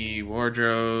any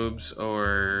wardrobes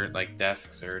or like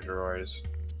desks or drawers.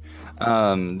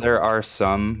 There are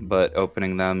some, but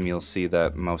opening them, you'll see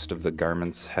that most of the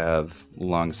garments have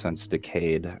long since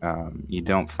decayed. You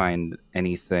don't find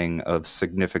anything of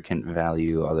significant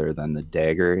value other than the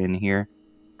dagger in here.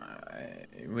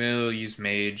 I will use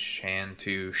Mage Hand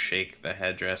to shake the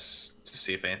headdress to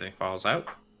see if anything falls out,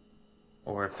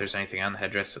 or if there's anything on the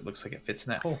headdress that looks like it fits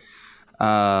in that hole.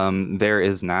 There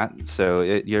is not, so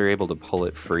you're able to pull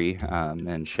it free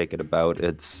and shake it about.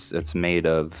 It's made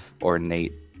of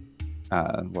ornate.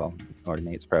 Well,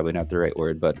 ornate's probably not the right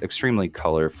word, but extremely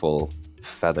colorful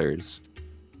feathers.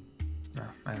 Oh,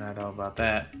 I know all about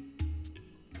that.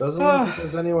 Doesn't look like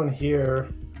there's anyone here.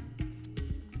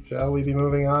 Shall we be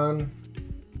moving on?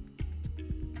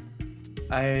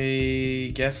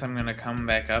 I guess I'm gonna come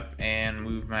back up and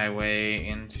move my way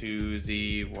into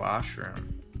the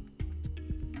washroom.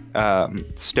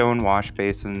 Stone wash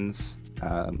basins,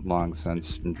 long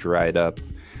since dried up.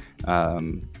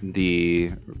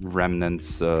 The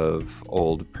remnants of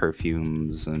old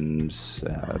perfumes and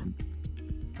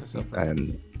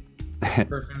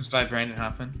Perfumes by Brandon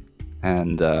Hoffman.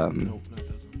 and Nope, not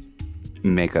those ones.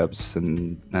 makeups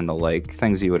and the like,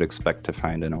 things you would expect to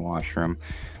find in a washroom.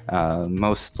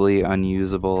 Mostly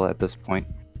unusable at this point.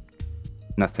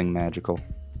 Nothing magical.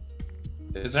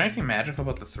 Is there anything magical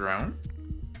about the throne?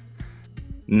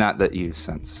 Not that you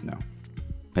sense, no.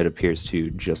 It appears to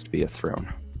just be a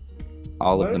throne.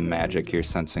 All of the magic you're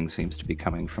sensing seems to be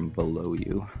coming from below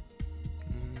you.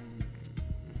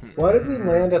 Why did we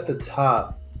land at the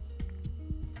top?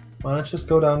 Why not just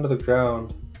go down to the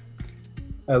ground?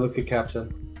 I look at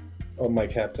Captain. Oh, my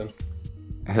Captain.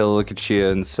 He'll look at you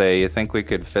and say, "You think we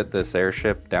could fit this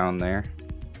airship down there?"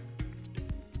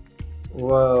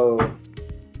 Well,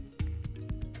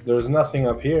 there's nothing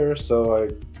up here, so I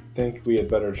think we had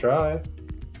better try.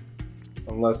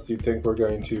 Unless you think we're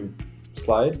going to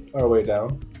slide our way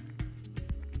down?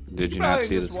 Did you Probably not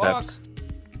see the just walk. steps?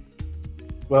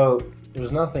 Well,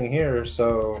 there's nothing here,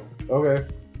 so okay.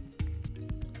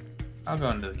 I'll go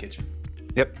into the kitchen.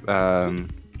 Yep.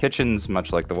 Kitchen's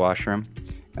much like the washroom.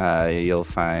 You'll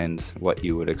find what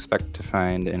you would expect to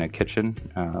find in a kitchen.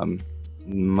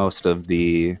 Most of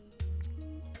the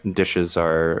dishes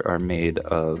are made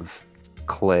of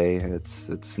clay.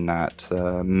 It's not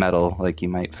metal like you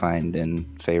might find in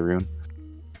Faerun.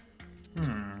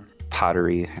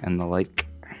 Pottery and the like.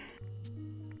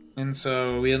 And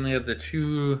so we only have the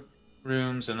 2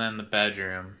 rooms and then the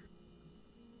bedroom.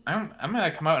 I'm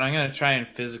gonna come out and I'm gonna try and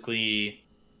physically.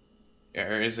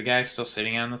 Or is the guy still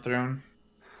sitting on the throne?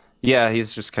 Yeah,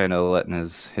 he's just kind of letting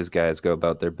his guys go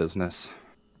about their business.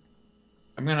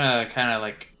 I'm gonna kind of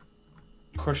like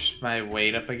push my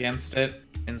weight up against it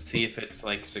and see if it's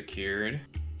like secured.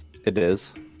 It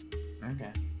is.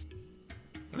 Okay.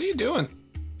 What are you doing?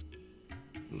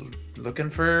 Looking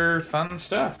for fun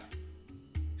stuff.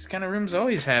 These kind of rooms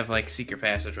always have like secret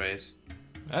passageways.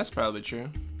 That's probably true.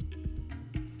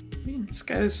 I mean, this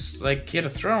guy's like, he had a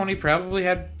throne. He probably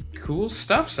had cool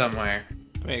stuff somewhere.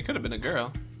 I mean, it could have been a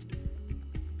girl.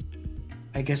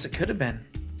 I guess it could have been.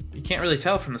 You can't really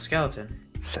tell from the skeleton.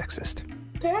 Sexist.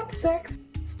 That's sex.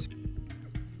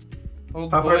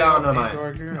 Old Up or down and am I?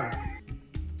 or girl.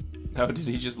 Oh, did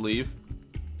he just leave?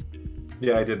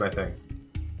 Yeah, I did my thing.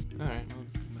 Alright,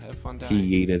 well, have fun dying.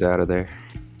 He yeeted out of there.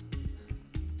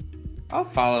 I'll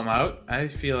follow him out. I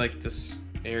feel like this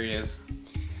area is.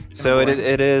 So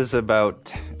it is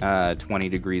about 20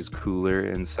 degrees cooler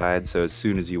inside. So as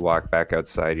soon as you walk back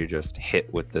outside, you're just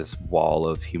hit with this wall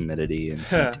of humidity and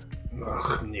heat.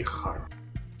 Ugh, nichar.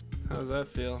 How's that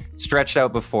feel? Stretched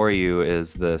out before you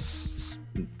is this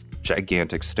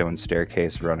gigantic stone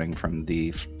staircase running from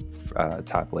the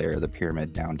top layer of the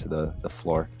pyramid down to the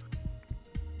floor.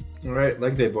 All right,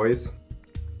 leg day, boys.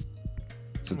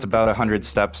 So it's about 100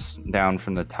 steps down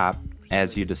from the top.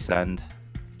 As you descend,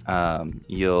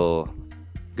 you'll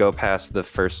go past the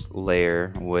first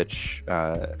layer, which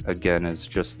again is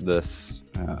just this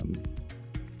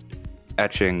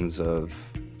etchings of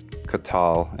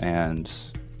Catal, and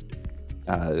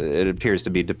it appears to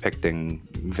be depicting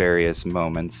various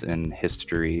moments in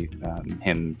history,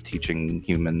 him teaching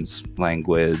humans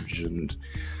language and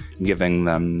giving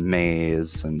them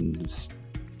maize and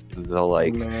the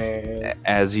like. Nice.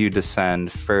 As you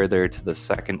descend further to the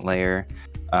second layer,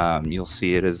 you'll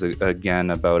see it is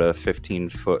again about a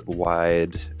 15-foot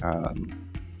wide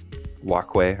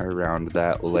walkway around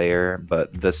that layer,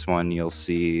 but this one you'll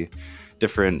see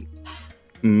different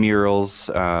murals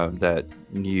that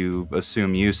you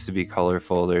assume used to be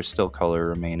colorful. There's still color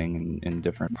remaining in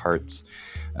different parts.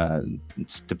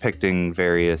 It's depicting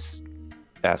various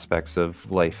aspects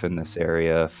of life in this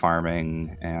area,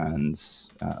 farming and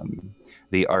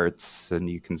the arts, and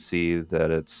you can see that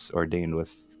it's ordained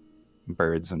with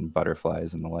birds and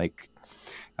butterflies and the like.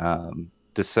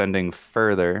 Descending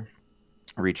further,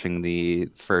 reaching the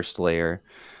first layer,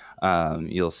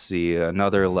 you'll see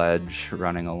another ledge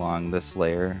running along this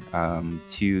layer.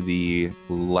 To the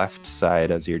left side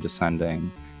as you're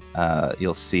descending,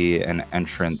 you'll see an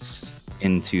entrance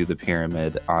into the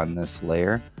pyramid on this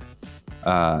layer.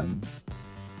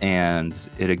 And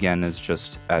it again is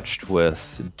just etched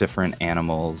with different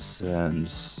animals and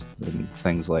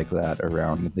things like that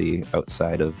around the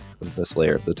outside of this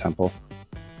layer of the temple.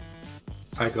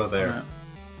 I go there.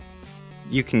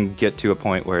 You can get to a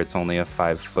point where it's only a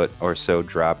 5-foot or so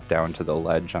drop down to the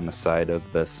ledge on the side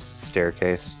of this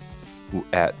staircase,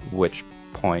 at which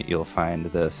point you'll find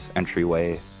this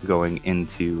entryway going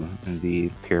into the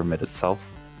pyramid itself.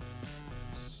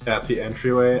 At the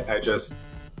entryway, I just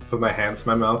put my hands to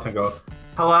my mouth and go,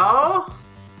 "Hello?"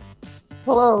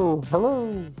 Hello.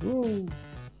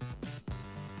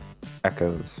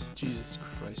 Echoes. Jesus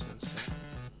Christ, insane.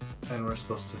 And we're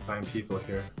supposed to find people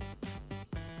here.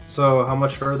 So, how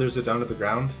much further is it down to the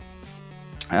ground?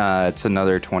 It's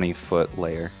another 20-foot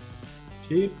layer.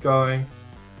 Keep going.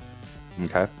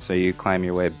 Okay, so you climb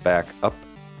your way back up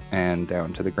and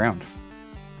down to the ground.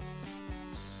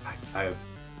 I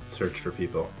search for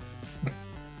people.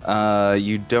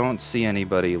 You don't see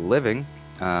anybody living,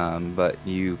 but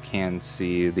you can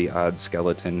see the odd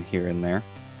skeleton here and there.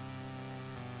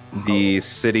 The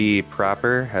city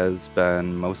proper has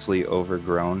been mostly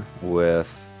overgrown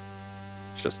with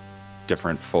just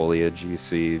different foliage. You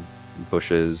see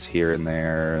bushes here and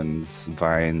there and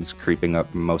vines creeping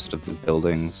up most of the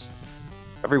buildings.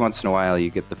 Every once in a while you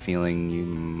get the feeling you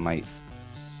might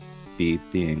be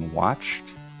being watched.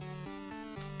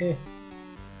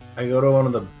 I go to one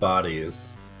of the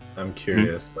bodies I'm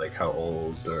curious, like how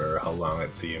old or how long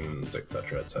it seems,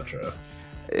 etc., etc.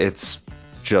 It's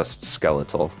just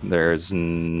skeletal. There's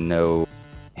no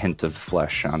hint of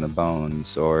flesh on the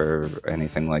bones or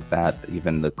anything like that.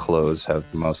 Even the clothes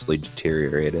have mostly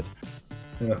deteriorated.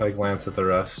 And if I glance at the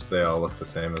rest, they all look the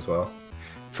same as well.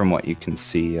 From what you can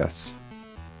see, yes.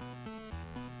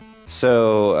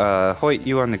 So, Hoyt,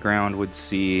 you on the ground would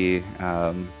see,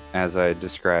 as I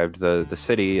described, the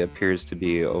city appears to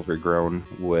be overgrown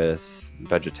with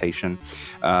vegetation.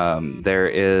 There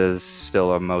is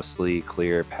still a mostly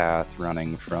clear path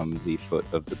running from the foot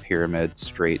of the pyramid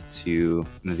straight to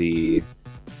the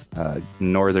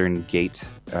northern gate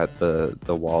at the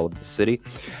wall of the city.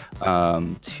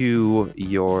 To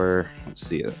your,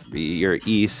 your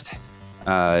east,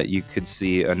 you could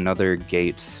see another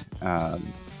gate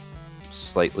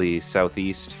slightly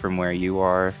southeast from where you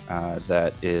are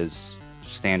that is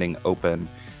standing open,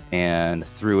 and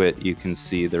through it you can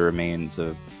see the remains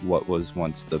of what was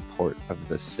once the port of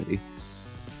this city.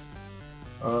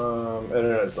 And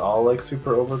it's all like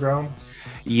super overgrown?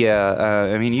 Yeah,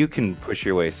 I mean, you can push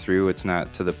your way through. It's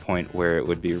not to the point where it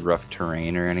would be rough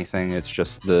terrain or anything. It's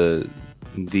just the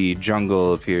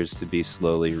jungle appears to be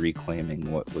slowly reclaiming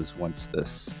what was once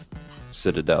this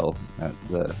citadel at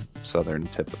the southern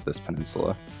tip of this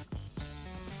peninsula.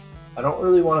 I don't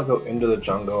really want to go into the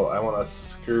jungle. I want to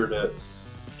skirt it,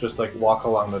 just like walk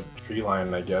along the tree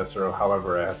line, I guess, or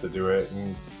however I have to do it.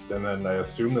 And then I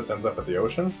assume this ends up at the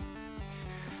ocean?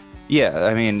 Yeah,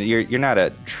 I mean, you're not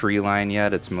at tree line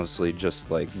yet. It's mostly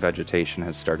just like vegetation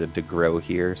has started to grow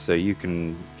here, so you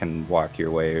can walk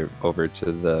your way over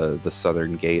to the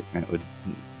southern gate, and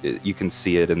you can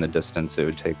see it in the distance. It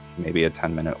would take maybe a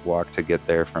 10-minute walk to get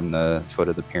there from the foot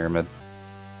of the pyramid.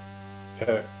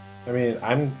 Okay. I mean,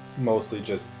 I'm mostly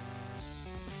just...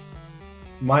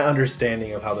 My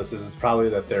understanding of how this is probably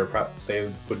that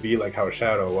they would be like how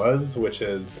Shadow was, which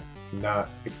is not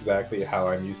exactly how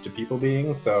I'm used to people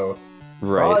being, so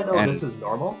right. All I know, this is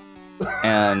normal.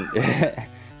 And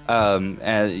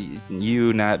and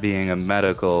you not being a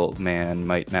medical man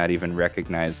might not even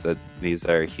recognize that these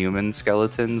are human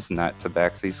skeletons, not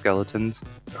tabaxi skeletons.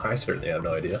 I certainly have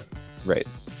no idea. Right.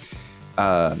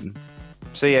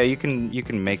 So yeah, you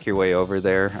can make your way over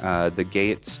there. The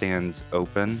gate stands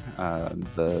open.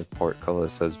 The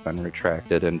portcullis has been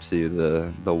retracted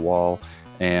into the wall,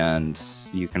 and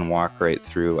you can walk right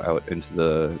through out into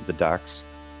the docks.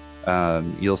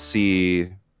 You'll see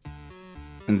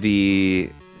the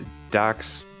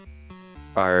docks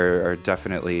are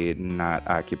definitely not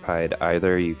occupied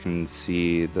either. You can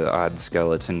see the odd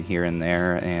skeleton here and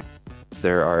there, and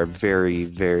there are very,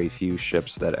 very few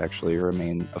ships that actually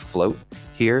remain afloat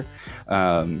here.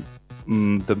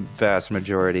 The vast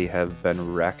majority have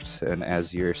been wrecked, and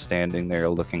as you're standing there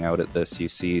looking out at this, you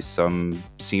see some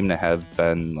seem to have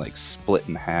been like split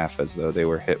in half as though they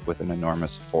were hit with an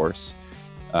enormous force.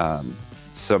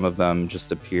 Some of them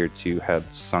just appear to have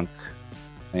sunk,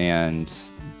 and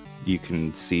you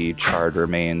can see charred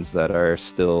remains that are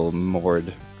still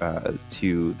moored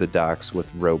to the docks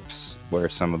with ropes, where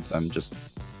some of them just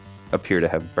appear to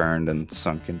have burned and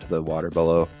sunk into the water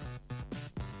below.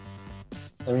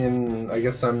 I mean, I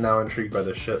guess I'm now intrigued by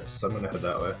the ships, so I'm gonna head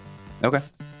that way. Okay.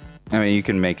 I mean, you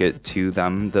can make it to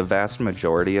them. The vast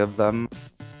majority of them,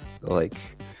 like,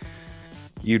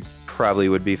 you probably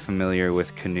would be familiar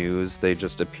with canoes. They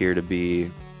just appear to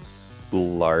be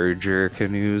larger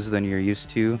canoes than you're used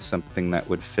to, something that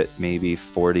would fit maybe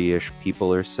 40-ish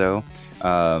people or so.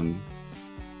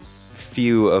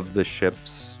 Few of the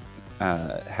ships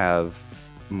have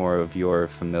more of your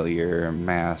familiar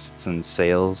masts and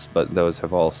sails, but those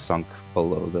have all sunk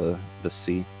below the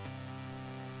sea.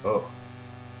 Oh.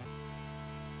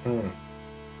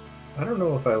 I don't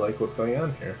know if I like what's going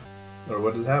on here, or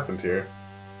what has happened here.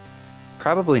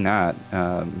 Probably not.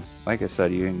 Like I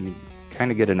said, you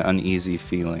kind of get an uneasy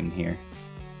feeling here.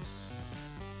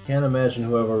 Can't imagine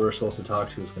whoever we're supposed to talk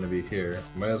to is going to be here.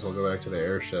 Might as well go back to the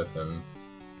airship and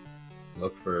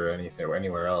look for anything or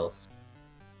anywhere else.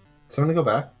 So I'm going to go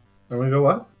back. I'm going to go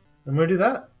what? I'm going to do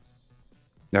that.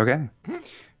 Okay.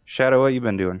 Shadow, what you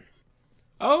been doing?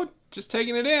 Oh, just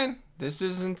taking it in. This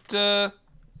isn't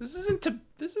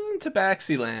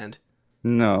Tabaxi land.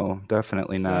 No,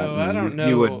 definitely not. So I don't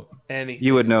know anything.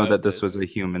 You would know that this this was a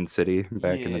human city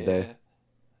back in the day.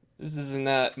 This is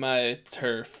not my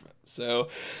turf, so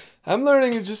I'm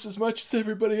learning just as much as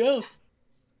everybody else.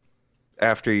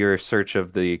 After your search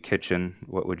of the kitchen,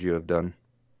 what would you have done?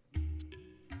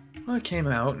 Well, I came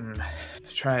out and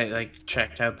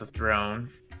checked out the throne.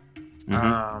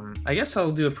 Mm-hmm. I guess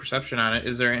I'll do a perception on it.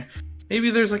 Is Maybe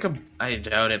there's like I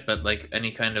doubt it, but like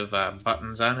any kind of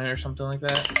buttons on it or something like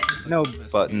that. It's like No an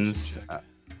investigation buttons. check.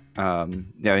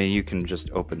 Yeah, I mean, you can just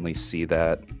openly see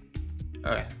that.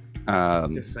 Okay.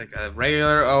 Um, It's like a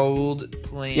regular old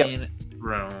plain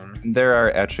room. there are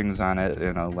etchings on it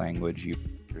in a language you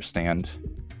understand.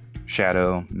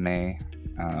 Shadow, May.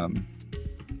 Not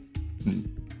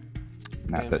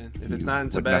Yeah, that man. If it's you not in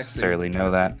would Tabaxi, necessarily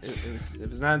know that. If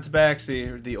it's not in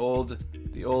Tabaxi or the old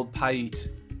Pite,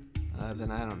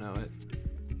 then I don't know it.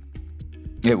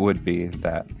 It would be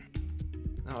that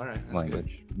Oh, all right. That's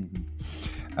language.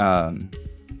 And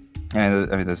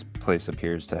I mean, this place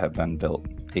appears to have been built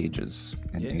ages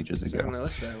and Good. ages ago. Certainly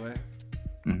looks that way.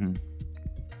 hmm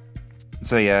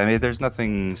So yeah, I mean, there's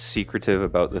nothing secretive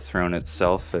about the throne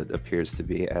itself. It appears to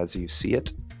be as you see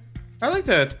it. I'd like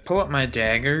to pull up my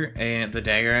dagger and the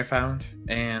dagger I found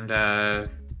and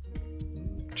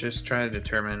just try to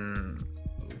determine.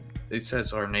 It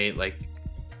says ornate, like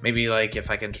maybe like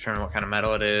if I can determine what kind of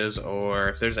metal it is, or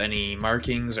if there's any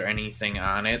markings or anything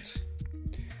on it.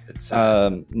 It's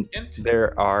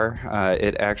There are.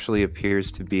 It actually appears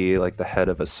to be like the head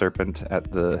of a serpent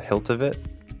at the hilt of it,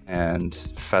 and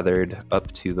feathered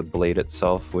up to the blade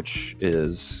itself, which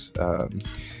is.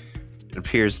 It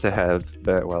appears to have,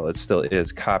 well, it still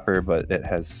is copper, but it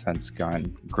has since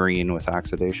gone green with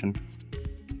oxidation.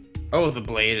 Oh, the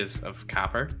blade is of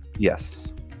copper. Yes.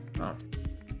 Oh,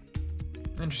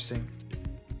 interesting.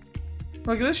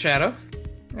 Look at this shadow.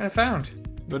 What I found.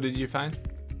 What did you find?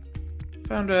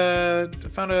 Found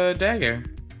a dagger.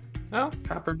 Oh,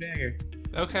 Copper dagger.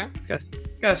 okay.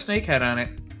 Got a snake head on it.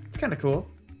 It's kind of cool.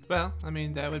 Well, I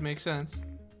mean, that would make sense.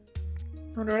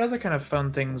 I wonder what other kind of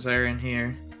fun things are in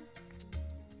here.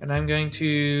 And I'm going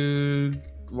to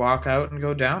walk out and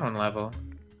go down one level.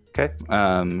 Okay.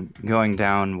 Going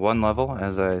down one level,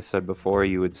 as I said before,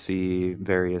 you would see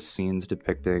various scenes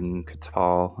depicting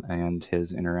Catal and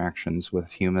his interactions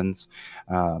with humans.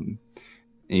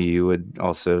 You would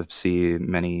also see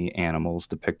many animals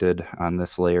depicted on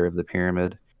this layer of the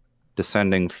pyramid.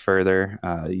 Descending further,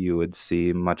 you would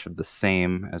see much of the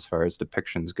same as far as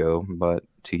depictions go, but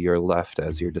to your left,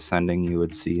 as you're descending, you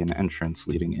would see an entrance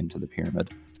leading into the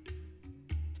pyramid.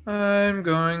 I'm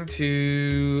going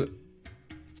to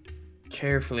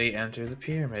carefully enter the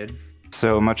pyramid.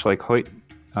 So much like Hoyt,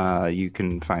 you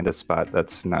can find a spot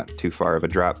that's not too far of a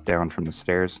drop down from the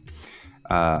stairs.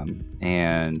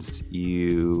 And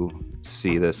you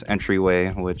see this entryway,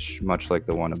 which, much like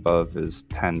the one above, is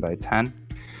 10 by 10.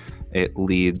 It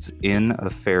leads in a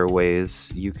fair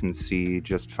ways. You can see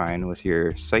just fine with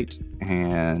your sight,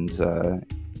 and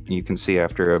you can see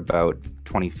after about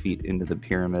 20 feet into the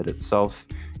pyramid itself,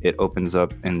 it opens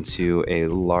up into a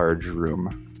large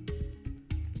room.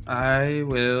 I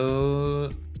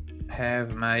will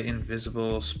have my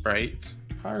invisible sprite,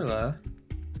 Harla,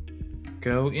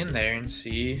 go in there and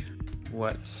see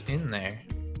what's in there.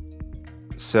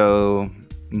 So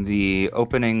the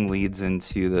opening leads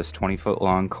into this 20-foot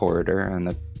long corridor, and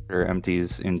the corridor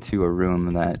empties into a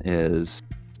room that is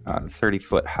 30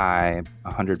 foot high,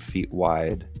 100 feet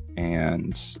wide,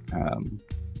 and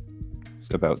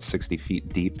it's about 60 feet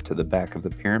deep to the back of the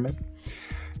pyramid.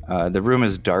 The room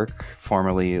is dark,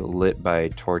 formerly lit by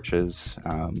torches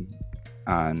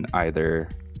on either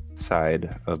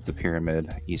side of the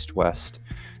pyramid, east-west.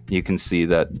 You can see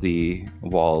that the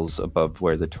walls above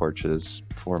where the torches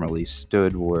formerly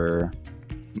stood were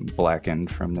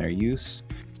blackened from their use.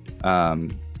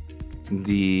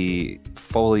 The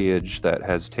foliage that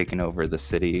has taken over the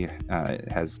city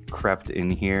has crept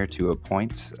in here to a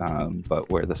point, but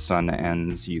where the sun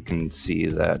ends, you can see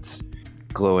that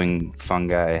glowing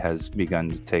fungi has begun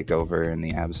to take over in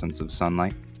the absence of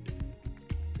sunlight.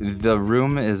 The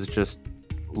room is just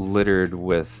littered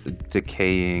with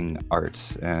decaying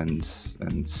art and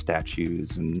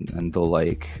statues and the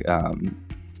like.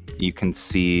 You can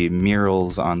see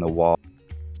murals on the walls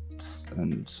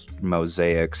and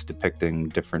mosaics depicting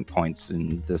different points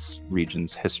in this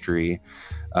region's history.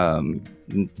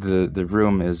 The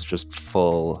room is just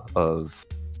full of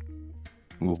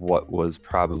what was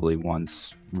probably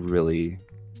once really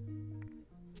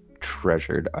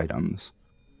treasured items.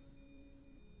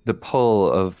 The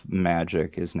pull of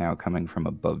magic is now coming from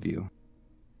above you.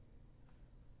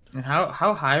 And how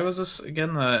high was this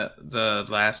again?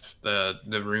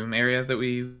 The room area that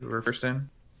we were first in.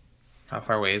 How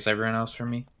far away is everyone else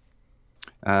from me?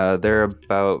 They're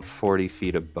about 40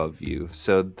 feet above you.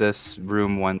 So this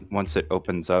room, once it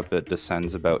opens up, it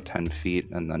descends about 10 feet,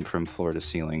 and then from floor to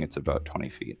ceiling, it's about 20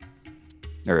 feet.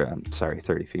 Or,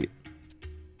 30 feet.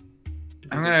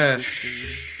 I'm gonna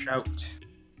shout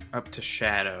up to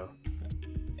Shadow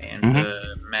and Mhm.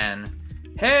 the men,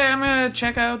 Hey, I'm gonna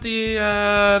check out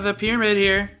the pyramid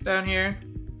here, down here.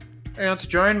 Anyone wants to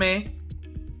join me?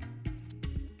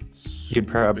 You'd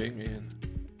prob- Swooping in.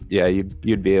 Yeah,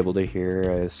 you'd be able to hear.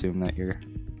 I assume that you're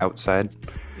outside.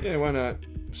 Yeah, why not?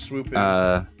 Swoop in,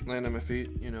 Uh, land on my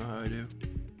feet. You know how I do.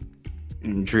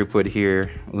 and Droop would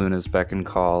hear Luna's beck and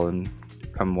call and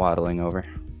come waddling over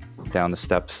down the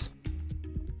steps.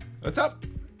 What's up?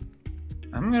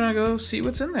 I'm gonna go see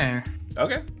what's in there.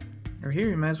 Okay. Or here,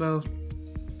 you might as well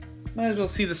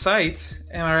see the sights.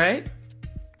 Am I right?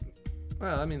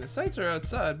 Well, I mean, the sights are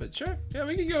outside, but sure. Yeah,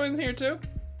 we can go in here too.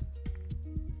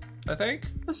 I think.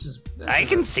 This is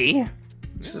see.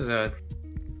 This is a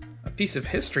piece of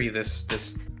history. This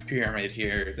pyramid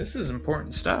here. This is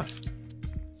important stuff.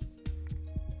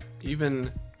 Even to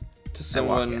walk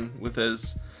someone in. with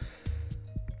as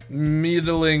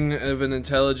middling of an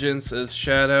intelligence as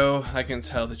Shadow, I can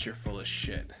tell that you're full of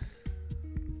shit.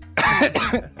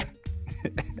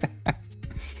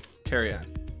 Carry on.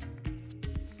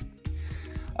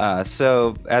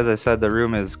 So, as I said, the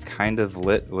room is kind of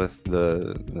lit with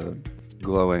the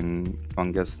glowing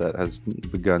fungus that has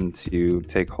begun to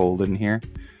take hold in here.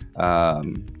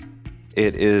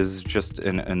 It is just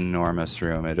an enormous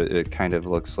room. It kind of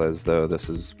looks as though this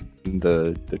is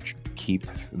the keep,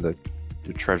 the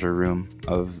treasure room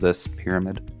of this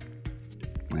pyramid,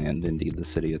 and indeed the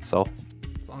city itself.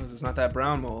 As long as it's not that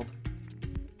brown mold.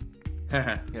 You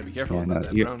gotta be careful Yeah, about no,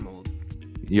 that you- brown mold.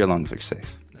 Your lungs are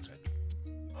safe. That's right.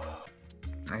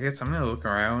 I guess I'm gonna look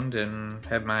around and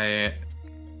have my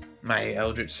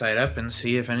eldritch sight up and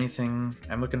see if anything.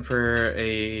 I'm looking for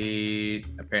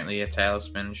apparently a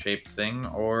talisman shaped thing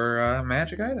or a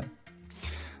magic item.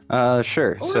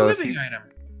 Sure. Or So a if living you, item.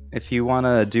 if you want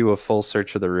to do a full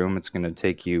search of the room, it's going to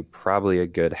take you probably a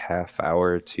good half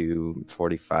hour to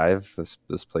 45.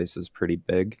 This place is pretty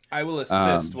big. I will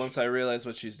assist once I realize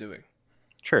what she's doing.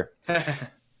 Sure.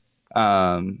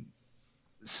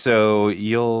 So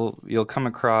you'll come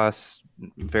across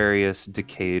various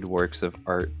decayed works of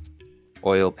art,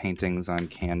 oil paintings on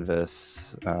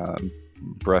canvas,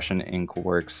 brush and ink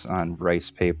works on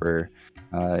rice paper.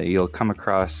 You'll come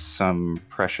across some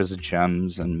precious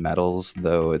gems and metals,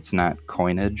 though it's not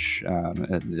coinage.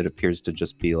 It appears to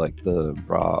just be like the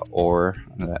raw ore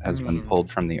that has been pulled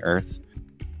from the earth.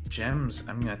 Gems.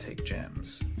 I'm gonna take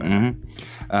gems.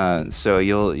 So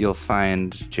you'll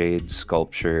find jade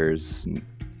sculptures, and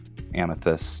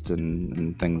amethyst,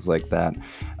 and things like that.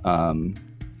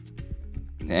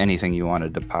 Anything you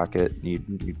wanted to pocket,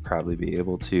 you'd probably be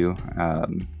able to.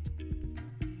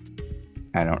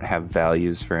 I don't have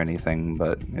values for anything,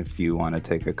 but if you want to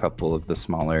take a couple of the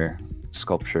smaller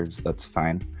sculptures, that's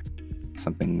fine.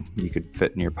 Something you could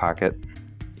fit in your pocket.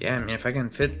 Yeah, I mean, if I can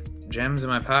fit gems in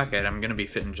my pocket, I'm gonna be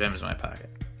fitting gems in my pocket.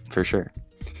 For sure.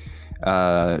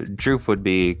 Droop would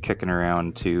be kicking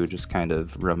around too, just kind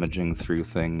of rummaging through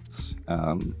things.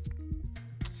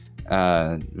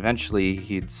 Eventually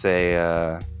he'd say,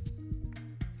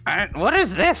 "What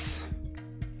is this?"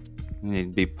 And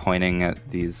he'd be pointing at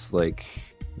this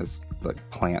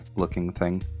plant-looking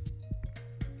thing.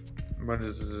 What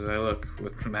does I look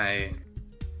with my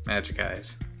magic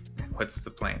eyes? What's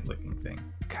the plant-looking thing?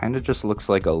 Kind of just looks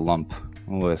like a lump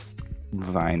with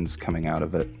vines coming out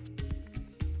of it.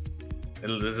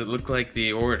 Does it look like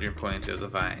the origin point of the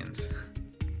vines?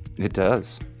 It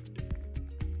does.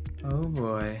 Oh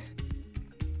boy.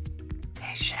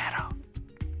 Hey, Shadow.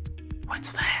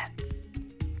 What's that?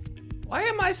 Why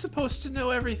am I supposed to know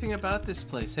everything about this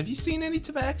place? Have you seen any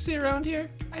tabaxi around here?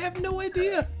 I have no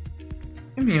idea.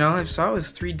 I mean, all I saw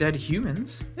was 3 dead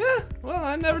humans. Yeah, well,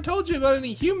 I never told you about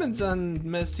any humans on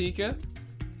Mestica.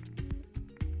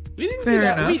 We didn't Fair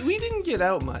get out. enough. We didn't get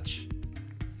out much.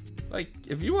 Like,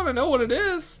 if you want to know what it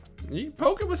is, you can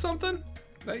poke it with something.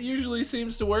 That usually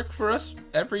seems to work for us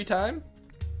every time,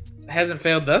 Hasn't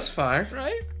failed thus far.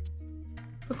 right?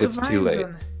 Put the It's too vines late.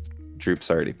 on- Droop's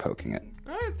already poking it.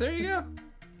 All right, there you go.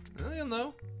 Well, you'll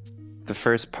know. The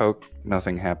first poke,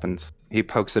 nothing happens. He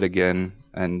pokes it again,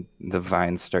 and the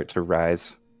vines start to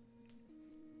rise.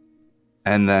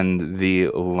 And then the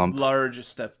lump Large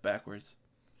step backwards.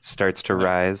 starts to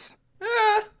rise.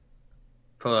 Ah,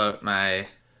 Pull out my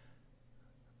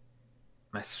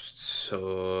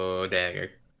dagger.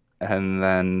 And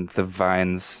then the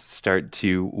vines start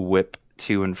to whip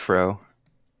to and fro.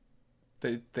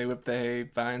 they whip the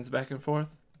vines back and forth.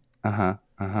 Uh-huh.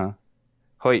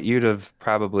 Hoyt, you'd have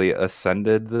probably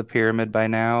ascended the pyramid by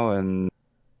now and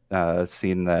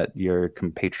seen that your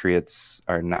compatriots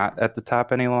are not at the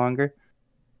top any longer.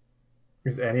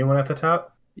 Is anyone at the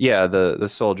top? Yeah, the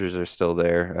soldiers are still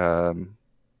there.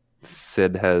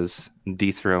 Sid has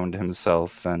dethroned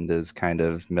himself and is kind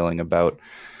of milling about.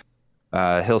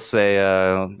 He'll say,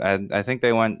 I think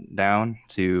they went down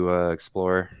to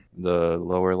explore the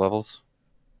lower levels.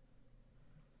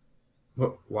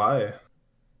 Why?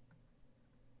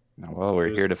 Well, we're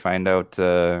here to find out.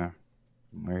 We're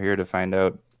here to find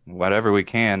out whatever we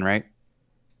can, right?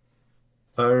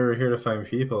 I thought we were here to find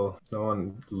people. No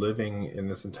one living in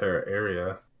this entire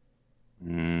area.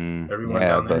 Everyone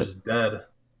down there is dead.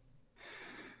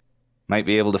 Might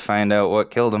be able to find out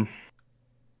what killed him.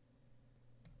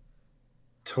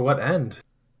 To what end?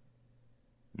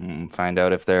 Find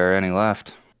out if there are any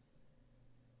left.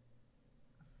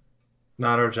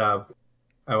 Not our job.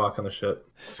 I walk on the ship.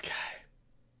 This guy.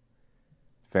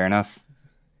 Fair enough.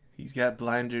 He's got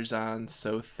blinders on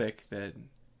so thick that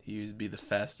he would be the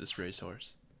fastest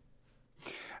racehorse.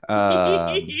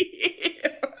 Kentucky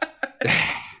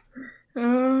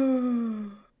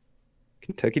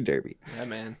Derby. Yeah,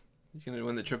 man. He's going to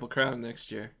win the Triple Crown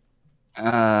next year.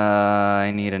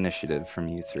 I need initiative from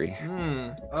you three.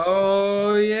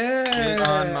 Oh, yeah. Get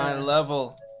on my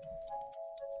level.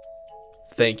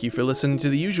 Thank you for listening to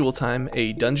The Usual Time,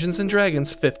 a Dungeons &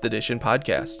 Dragons 5th edition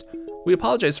podcast. We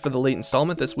apologize for the late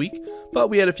installment this week, but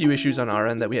we had a few issues on our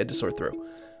end that we had to sort through.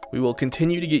 We will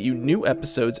continue to get you new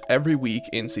episodes every week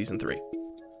in Season 3.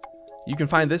 You can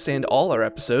find this and all our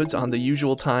episodes on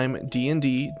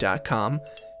theusualtimednd.com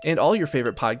and all your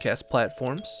favorite podcast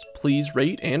platforms. Please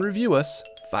rate and review us,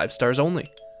 5 stars only.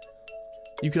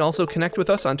 You can also connect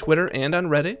with us on Twitter and on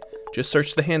Reddit. Just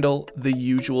search the handle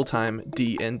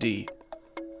theusualtimednd.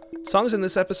 Songs in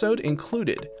this episode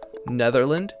included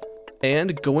Netherland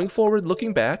and Going Forward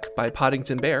Looking Back by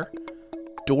Poddington Bear,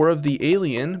 Door of the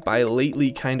Alien by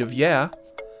Lately Kind of Yeah,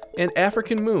 and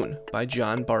African Moon by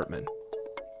John Bartman.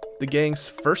 The gang's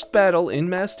first battle in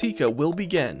Mastika will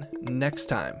begin next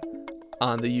time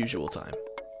on The Usual Time.